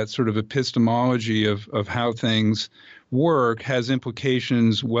 that sort of epistemology of how things work, has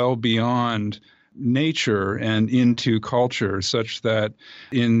implications well beyond nature and into culture, such that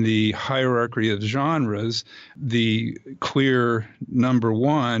in the hierarchy of genres, the clear number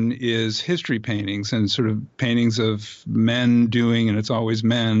 1 is history paintings and sort of paintings of men doing, and it's always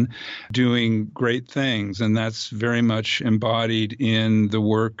men, doing great things. And that's very much embodied in the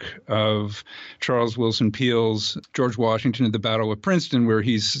work of Charles Willson Peels' George Washington at the Battle of Princeton, where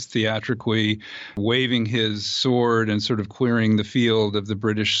he's theatrically waving his sword and sort of clearing the field of the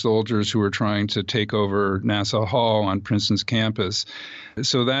British soldiers who were trying to take over Nassau Hall on Princeton's campus.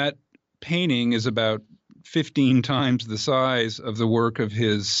 So that painting is about 15 times the size of the work of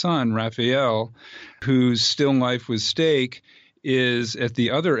his son, Raphael, whose Still Life with Steak is at the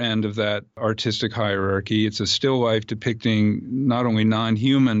other end of that artistic hierarchy. It's a still life depicting not only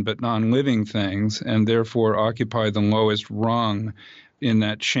non-human but non-living things, and therefore occupy the lowest rung in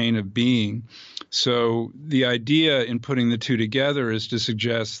that chain of being. So the idea in putting the two together is to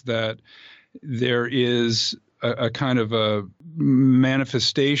suggest that there is a kind of a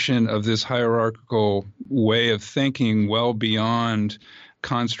manifestation of this hierarchical way of thinking well beyond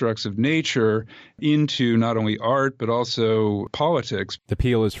constructs of nature into not only art but also politics. The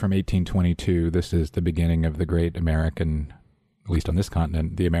Peel is from 1822. This is the beginning of the great American, at least on this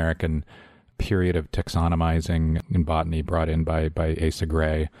continent, the American period of taxonomizing in botany brought in by Asa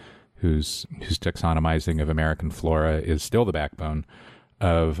Gray, whose taxonomizing of American flora is still the backbone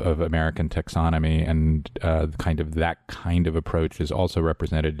of American taxonomy, and that kind of approach is also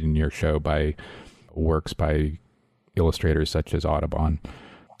represented in your show by works by illustrators such as Audubon.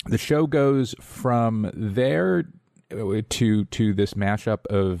 The show goes from there to this mashup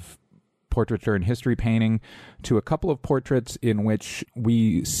of portraiture and history painting to a couple of portraits in which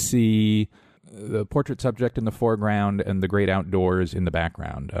we see the portrait subject in the foreground and the great outdoors in the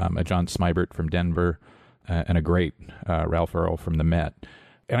background. A John Smibert from Denver and a great Ralph Earl from the Met.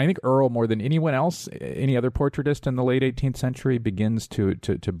 And I think Earl, more than anyone else, any other portraitist in the late 18th century, begins to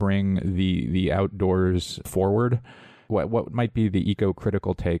bring the outdoors forward. What might be the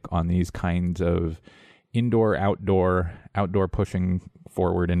eco-critical take on these kinds of indoor, outdoor pushing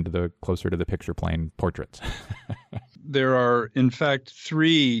forward into the closer to the picture plane portraits? There are, in fact,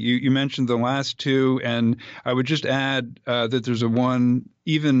 three. You mentioned the last two, and I would just add that there's a one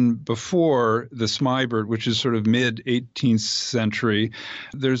even before the Smibert, which is sort of mid-18th century.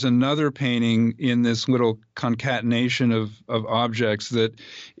 There's another painting in this little concatenation of objects that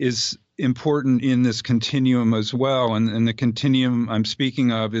is important in this continuum as well. And the continuum I'm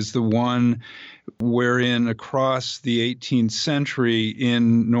speaking of is the one wherein across the 18th century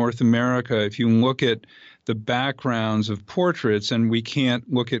in North America, if you look at the backgrounds of portraits, and we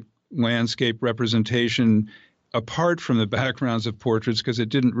can't look at landscape representation apart from the backgrounds of portraits because it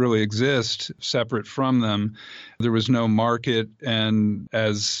didn't really exist separate from them. There was no market, and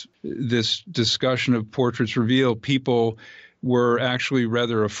as this discussion of portraits revealed, people were actually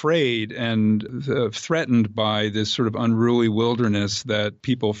rather afraid and threatened by this sort of unruly wilderness that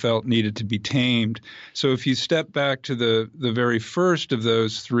people felt needed to be tamed. So if you step back to the very first of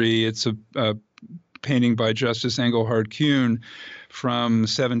those three, it's a painting by Justice Engelhard Kuhn from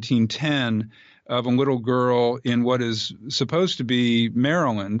 1710 of a little girl in what is supposed to be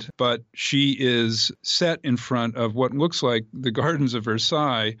Maryland, but she is set in front of what looks like the gardens of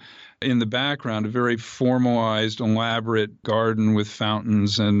Versailles in the background, a very formalized, elaborate garden with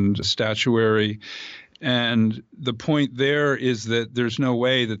fountains and statuary. And the point there is that there's no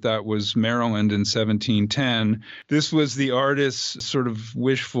way that was Maryland in 1710. This was the artist's sort of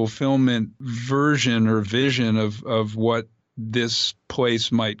wish fulfillment version or vision of what this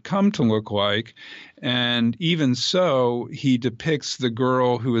place might come to look like. And even so, he depicts the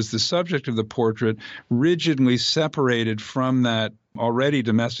girl who is the subject of the portrait rigidly separated from that already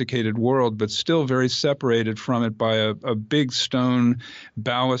domesticated world, but still very separated from it by a big stone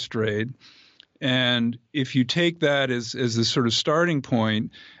balustrade. And if you take that as the sort of starting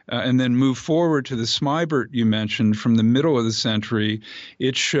point and then move forward to the Smibert you mentioned from the middle of the century,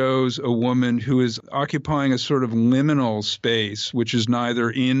 it shows a woman who is occupying a sort of liminal space, which is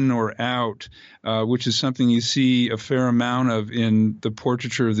neither in nor out, which is something you see a fair amount of in the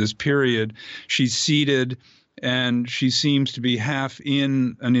portraiture of this period. She's seated, and she seems to be half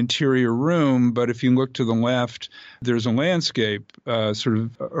in an interior room, but if you look to the left, there's a landscape sort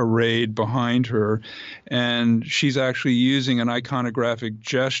of arrayed behind her, and she's actually using an iconographic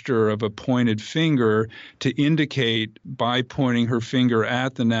gesture of a pointed finger to indicate, by pointing her finger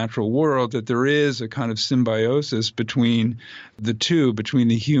at the natural world, that there is a kind of symbiosis between the two, between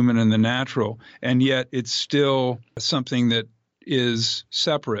the human and the natural, and yet it's still something that is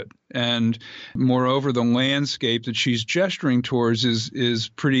separate. And moreover, the landscape that she's gesturing towards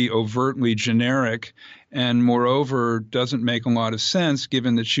is pretty overtly generic, and moreover doesn't make a lot of sense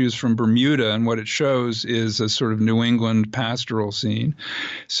given that she was from Bermuda, and what it shows is a sort of New England pastoral scene.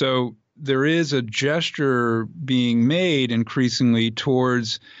 So there is a gesture being made increasingly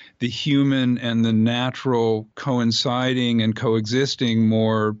towards the human and the natural coinciding and coexisting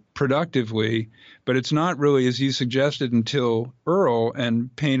more productively. But it's not really, as you suggested, until Earl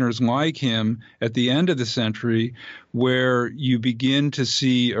and painters like him at the end of the century where you begin to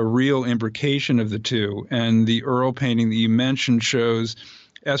see a real imbrication of the two. And the Earl painting that you mentioned shows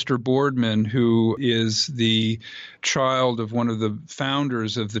Esther Boardman, who is the child of one of the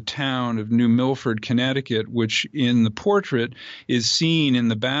founders of the town of New Milford, Connecticut, which in the portrait is seen in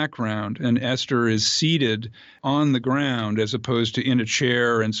the background. And Esther is seated on the ground as opposed to in a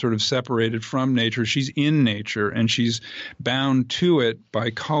chair and sort of separated from nature. She's in nature, and she's bound to it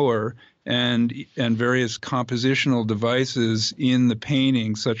by color and various compositional devices in the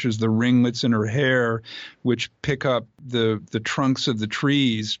painting, such as the ringlets in her hair, which pick up the trunks of the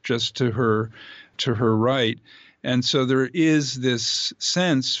trees just to her right. And so there is this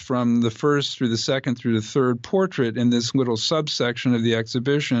sense from the first through the second through the third portrait in this little subsection of the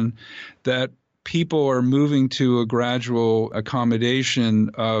exhibition that people are moving to a gradual accommodation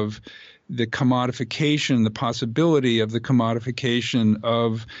of the commodification, the possibility of the commodification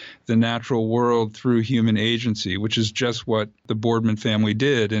of the natural world through human agency, which is just what the Boardman family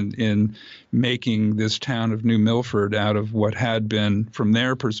did in making this town of New Milford out of what had been, from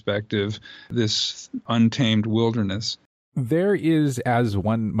their perspective, this untamed wilderness. There is, as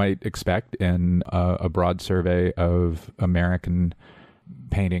one might expect in a broad survey of American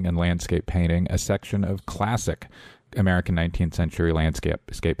painting and landscape painting, a section of classic American 19th century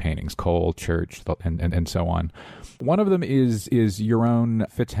landscape paintings, Cole, Church, and so on. One of them is your own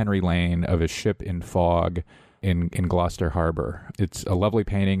Fitzhenry Lane of a ship in fog in Gloucester Harbor. It's a lovely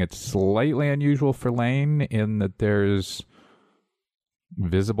painting. It's slightly unusual for Lane in that there's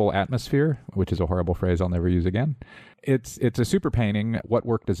visible atmosphere, which is a horrible phrase I'll never use again. It's a super painting. What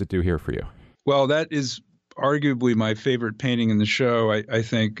work does it do here for you? Well, that is arguably my favorite painting in the show, I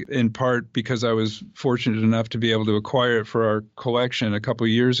think, in part because I was fortunate enough to be able to acquire it for our collection a couple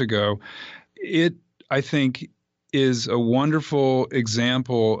of years ago. It, I think, is a wonderful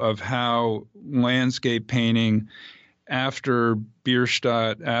example of how landscape painting after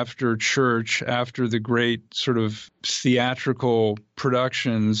Bierstadt, after Church, after the great sort of theatrical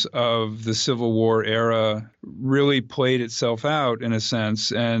productions of the Civil War era really played itself out in a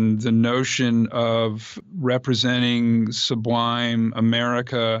sense. And the notion of representing sublime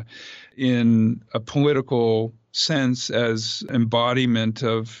America in a political sense as embodiment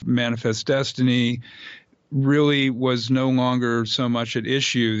of manifest destiny really was no longer so much at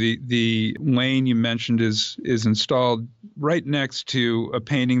issue. The lane you mentioned is installed right next to a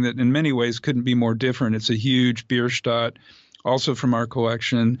painting that in many ways couldn't be more different. It's a huge Bierstadt, also from our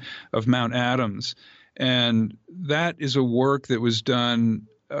collection, of Mount Adams. And that is a work that was done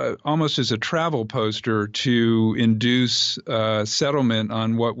almost as a travel poster to induce settlement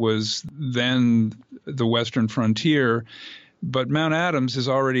on what was then the Western frontier. But Mount Adams is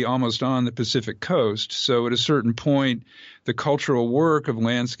already almost on the Pacific coast. So at a certain point, the cultural work of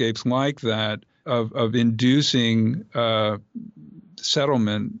landscapes like that, of inducing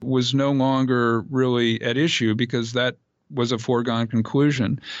settlement, was no longer really at issue because that was a foregone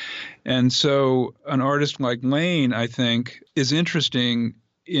conclusion. And so an artist like Lane, I think, is interesting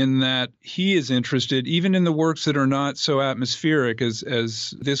in that he is interested, even in the works that are not so atmospheric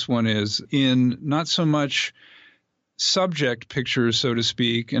as this one is, in not so much subject pictures, so to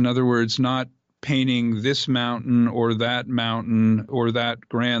speak. In other words, not painting this mountain or that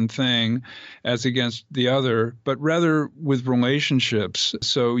grand thing as against the other, but rather with relationships.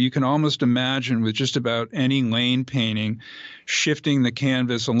 So you can almost imagine with just about any Lane painting, shifting the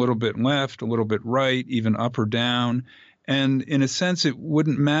canvas a little bit left, a little bit right, even up or down. And in a sense, it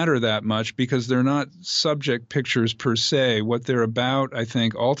wouldn't matter that much because they're not subject pictures per se. What they're about, I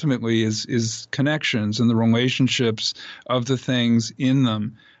think, ultimately is connections and the relationships of the things in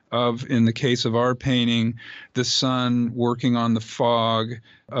them. In the case of our painting, the sun working on the fog,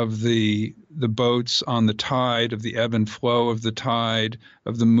 of the boats on the tide, of the ebb and flow of the tide,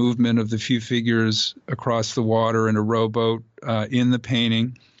 of the movement of the few figures across the water in a rowboat in the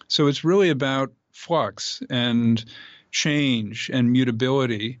painting. So it's really about flux and change and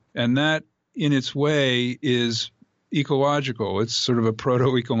mutability, and that in its way is ecological. It's sort of a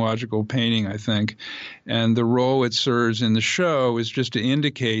proto-ecological painting, I think, and the role it serves in the show is just to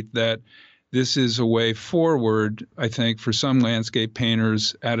indicate that this is a way forward, I think, for some landscape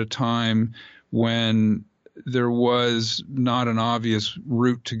painters at a time when there was not an obvious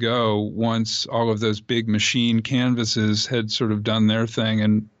route to go once all of those big machine canvases had sort of done their thing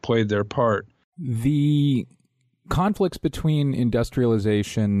and played their part. The conflicts between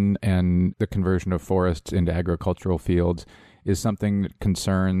industrialization and the conversion of forests into agricultural fields is something that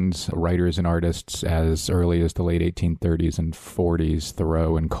concerns writers and artists as early as the late 1830s and 40s,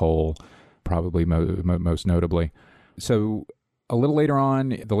 Thoreau and Cole, probably most notably. So a little later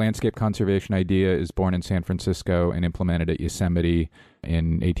on, the landscape conservation idea is born in San Francisco and implemented at Yosemite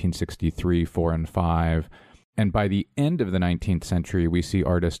in 1863, 4, and 5. And by the end of the 19th century, we see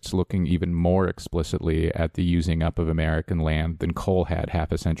artists looking even more explicitly at the using up of American land than Cole had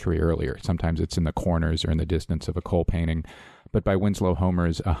half a century earlier. Sometimes it's in the corners or in the distance of a Cole painting. But by Winslow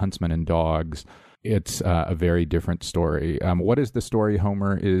Homer's A Huntsman and Dogs, it's a very different story. What is the story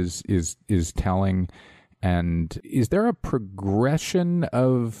Homer is telling? And is there a progression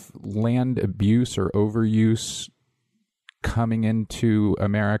of land abuse or overuse coming into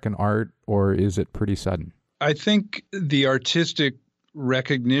American art, or is it pretty sudden? I think the artistic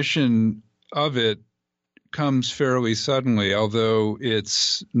recognition of it comes fairly suddenly, although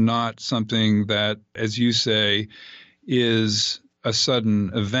it's not something that, as you say, is a sudden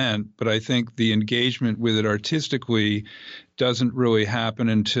event. But I think the engagement with it artistically doesn't really happen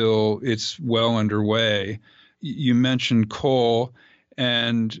until it's well underway. You mentioned Cole,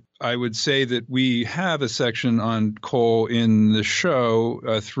 and I would say that we have a section on Cole in the show,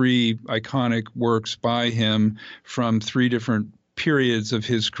 3 iconic works by him from 3 different periods of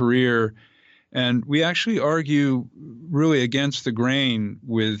his career. And we actually argue really against the grain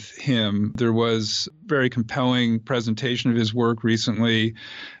with him. There was a very compelling presentation of his work recently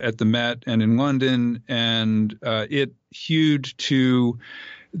at the Met and in London, and it hewed to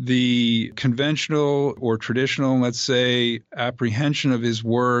the conventional or traditional, let's say, apprehension of his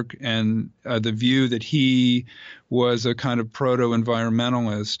work and the view that he was a kind of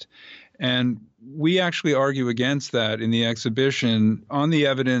proto-environmentalist. And we actually argue against that in the exhibition on the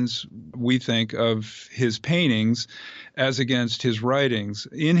evidence, we think, of his paintings as against his writings.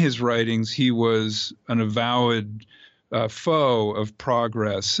 In his writings, he was an avowed foe of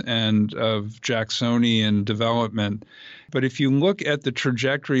progress and of Jacksonian development. But if you look at the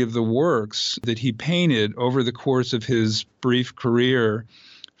trajectory of the works that he painted over the course of his brief career,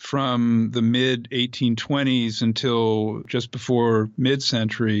 from the mid-1820s until just before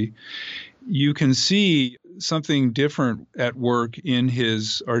mid-century, you can see something different at work in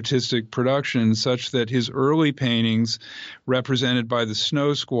his artistic production, such that his early paintings, represented by the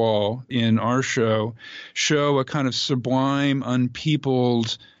snow squall in our show a kind of sublime,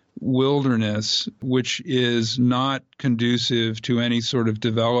 unpeopled wilderness, which is not conducive to any sort of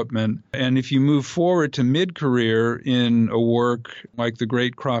development. And if you move forward to mid-career in a work like The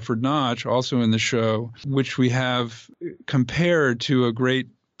Great Crawford Notch, also in the show, which we have compared to a great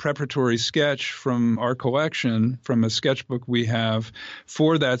preparatory sketch from our collection, from a sketchbook we have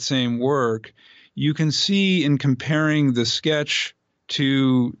for that same work, you can see in comparing the sketch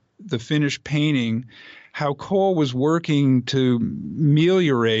to the finished painting how Cole was working to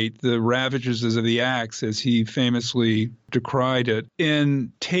ameliorate the ravages of the axe, as he famously decried it,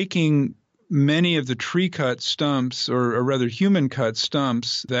 in taking many of the tree-cut stumps, or rather human-cut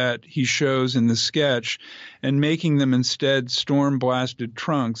stumps that he shows in the sketch, and making them instead storm-blasted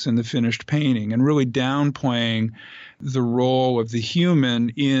trunks in the finished painting, and really downplaying the role of the human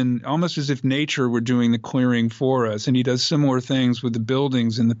in almost as if nature were doing the clearing for us. And he does similar things with the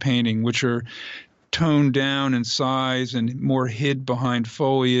buildings in the painting, which are toned down in size and more hid behind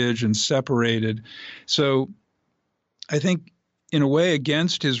foliage and separated. So I think, in a way,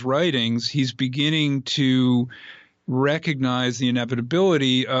 against his writings, he's beginning to recognize the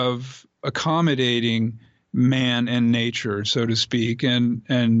inevitability of accommodating man and nature, so to speak, and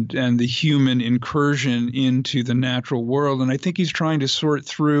the human incursion into the natural world. And I think he's trying to sort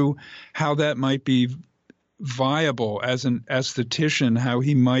through how that might be viable as an aesthetician, how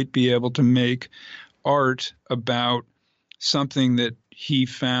he might be able to make art about something that he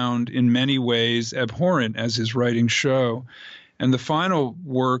found in many ways abhorrent, as his writings show. And the final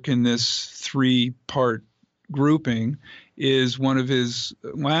work in this 3-part grouping is one of his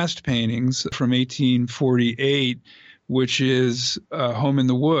last paintings from 1848, which is Home in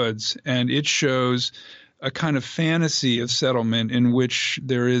the Woods. And it shows a kind of fantasy of settlement in which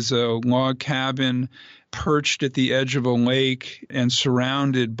there is a log cabin perched at the edge of a lake and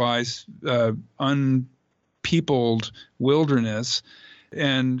surrounded by unpeopled wilderness.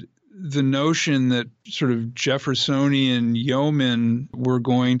 And the notion that sort of Jeffersonian yeomen were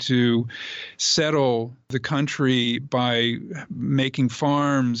going to settle the country by making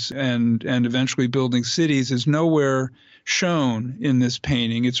farms and eventually building cities is nowhere shown in this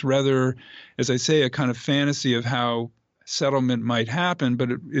painting. It's rather, as I say, a kind of fantasy of how settlement might happen, but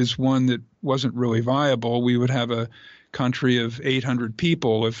it is one that wasn't really viable. We would have a country of 800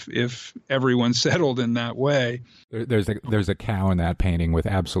 people if everyone settled in that way. There's a cow in that painting with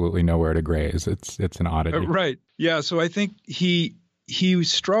absolutely nowhere to graze. It's an oddity. Right. Yeah. So I think he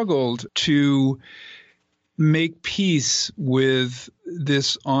struggled to make peace with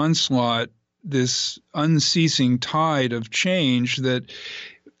this onslaught, this unceasing tide of change that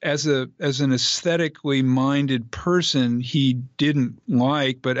as an aesthetically minded person, he didn't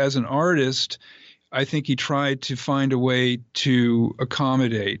like, but as an artist, I think he tried to find a way to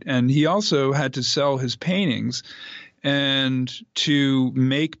accommodate. And he also had to sell his paintings, and to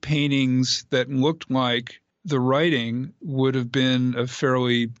make paintings that looked like the writing would have been a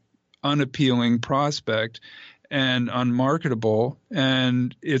fairly unappealing prospect and unmarketable.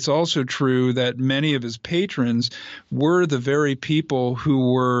 And it's also true that many of his patrons were the very people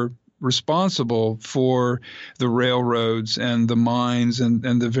who were responsible for the railroads and the mines and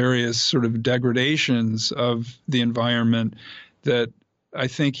the various sort of degradations of the environment that I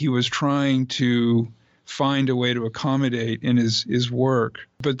think he was trying to find a way to accommodate in his work.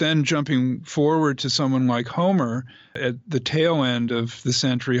 But then jumping forward to someone like Homer at the tail end of the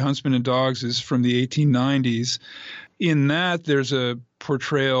century, Huntsmen and Dogs is from the 1890s. In that, there's a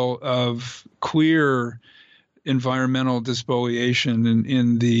portrayal of queer environmental despoliation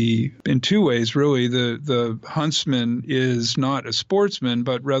in two ways, really. The huntsman is not a sportsman,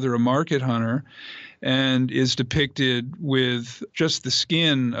 but rather a market hunter, and is depicted with just the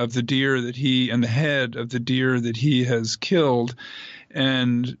skin of the deer and the head of the deer that he has killed,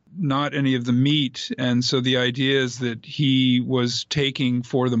 and not any of the meat. And so the idea is that he was taking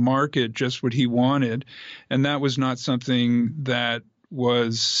for the market just what he wanted, and that was not something that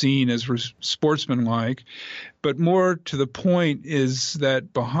was seen as sportsmanlike. But more to the point is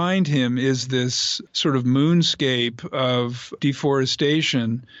that behind him is this sort of moonscape of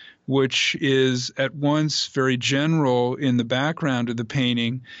deforestation, which is at once very general in the background of the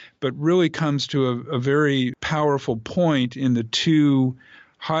painting, but really comes to a very powerful point in the two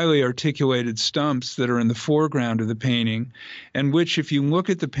highly articulated stumps that are in the foreground of the painting, and which, if you look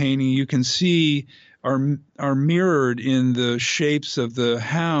at the painting, you can see are mirrored in the shapes of the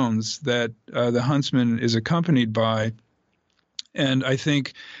hounds that the huntsman is accompanied by. And I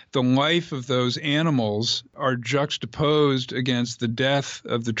think the life of those animals are juxtaposed against the death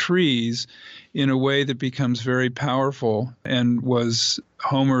of the trees in a way that becomes very powerful, and was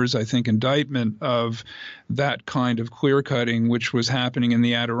Homer's, I think, indictment of that kind of clear cutting, which was happening in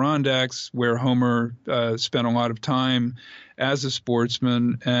the Adirondacks, where Homer spent a lot of time as a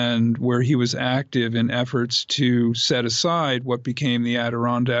sportsman, and where he was active in efforts to set aside what became the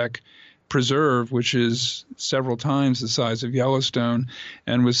Adirondack Preserve, which is several times the size of Yellowstone,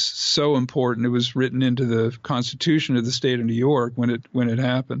 and was so important. It was written into the Constitution of the state of New York when it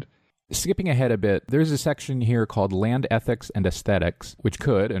happened. Skipping ahead a bit, there's a section here called Land Ethics and Aesthetics, which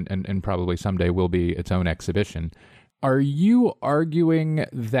could, and probably someday will be, its own exhibition. Are you arguing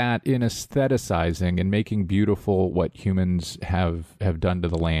that in aestheticizing and making beautiful what humans have done to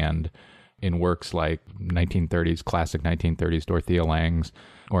the land in works like classic 1930s Dorothea Lange's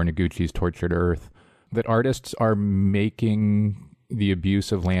or Noguchi's Tortured Earth, that artists are making the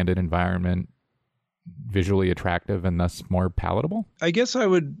abuse of land and environment visually attractive and thus more palatable? I guess I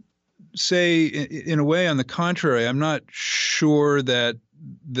would say, in a way, on the contrary, I'm not sure that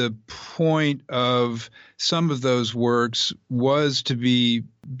the point of some of those works was to be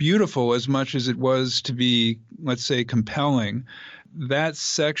beautiful as much as it was to be, let's say, compelling. That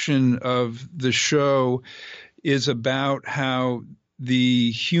section of the show is about how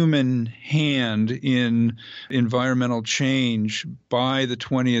the human hand in environmental change by the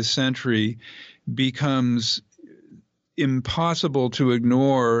 20th century becomes impossible to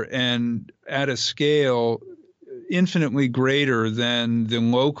ignore, and at a scale infinitely greater than the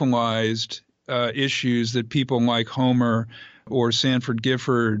localized issues that people like Homer or Sanford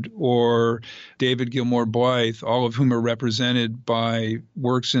Gifford or David Gilmore Blythe, all of whom are represented by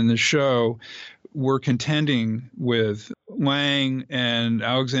works in the show, were contending with. Lange and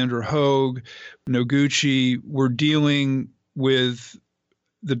Alexander Hogue, Noguchi were dealing with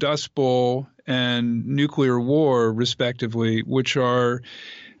the Dust Bowl and nuclear war, respectively, which are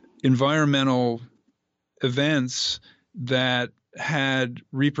environmental events that had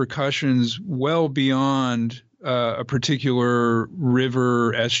repercussions well beyond a particular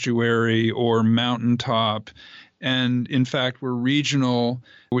river, estuary, or mountaintop, and in fact were regional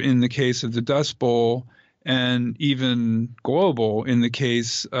in the case of the Dust Bowl, and even global in the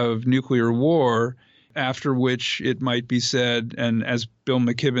case of nuclear war, after which it might be said, and as Bill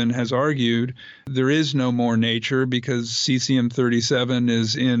McKibben has argued, there is no more nature because cesium-37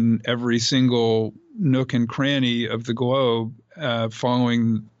 is in every single nook and cranny of the globe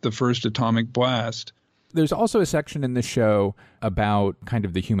following the first atomic blast. There's also a section in the show about kind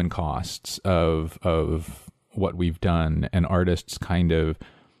of the human costs of what we've done, and artists kind of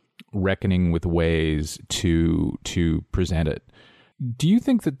reckoning with ways to present it. Do you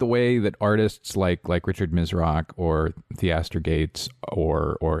think that the way that artists like Richard Mizrak or Theaster Gates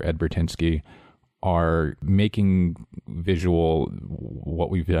or Ed Bertinsky are making visual what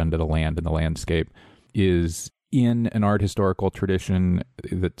we've done to the land and the landscape is in an art historical tradition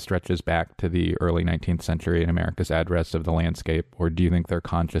that stretches back to the early 19th century in America's address of the landscape, or do you think they're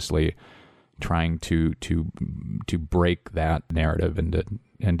consciously trying to break that narrative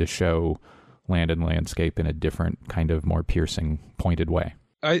and to show land and landscape in a different kind of more piercing, pointed way?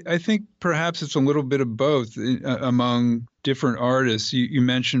 I think perhaps it's a little bit of both among different artists. You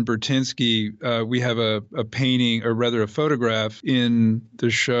mentioned Bertinsky. We have a painting, or rather a photograph in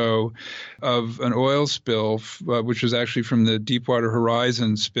the show of an oil spill, which was actually from the Deepwater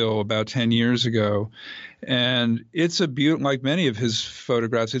Horizon spill about 10 years ago. And it's like many of his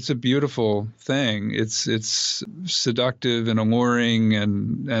photographs, it's a beautiful thing. It's seductive and alluring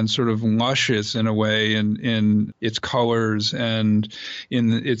and sort of luscious in a way in its colors and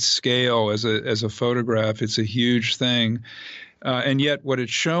in its scale as a photograph. It's a huge thing. And yet what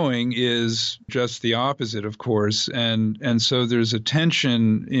it's showing is just the opposite, of course. And so there's a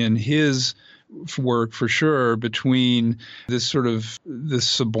tension in his work for sure between this sort of the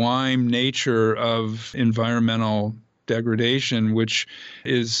sublime nature of environmental degradation, which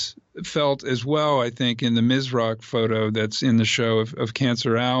is felt as well, I think, in the Mizrak photo that's in the show of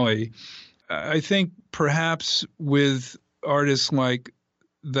Cancer Alley. I think perhaps with artists like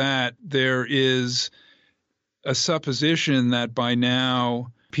that, there is a supposition that by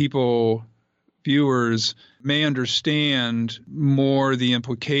now viewers may understand more the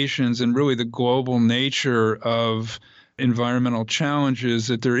implications and really the global nature of environmental challenges,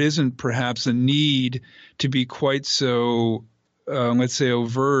 that there isn't perhaps a need to be quite so, let's say,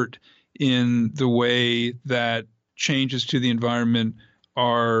 overt in the way that changes to the environment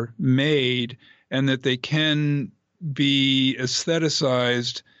are made, and that they can be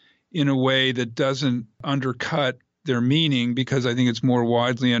aestheticized in a way that doesn't undercut their meaning, because I think it's more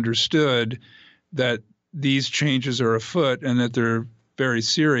widely understood that these changes are afoot and that they're very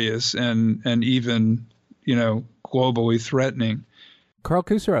serious and even, globally threatening. Karl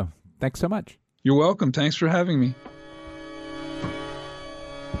Kusserow, thanks so much. You're welcome. Thanks for having me.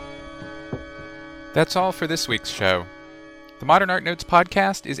 That's all for this week's show. The Modern Art Notes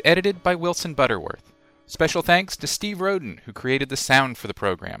podcast is edited by Wilson Butterworth. Special thanks to Steve Roden, who created the sound for the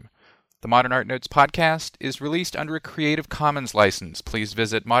program. The Modern Art Notes podcast is released under a Creative Commons license. Please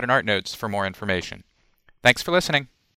visit Modern Art Notes for more information. Thanks for listening.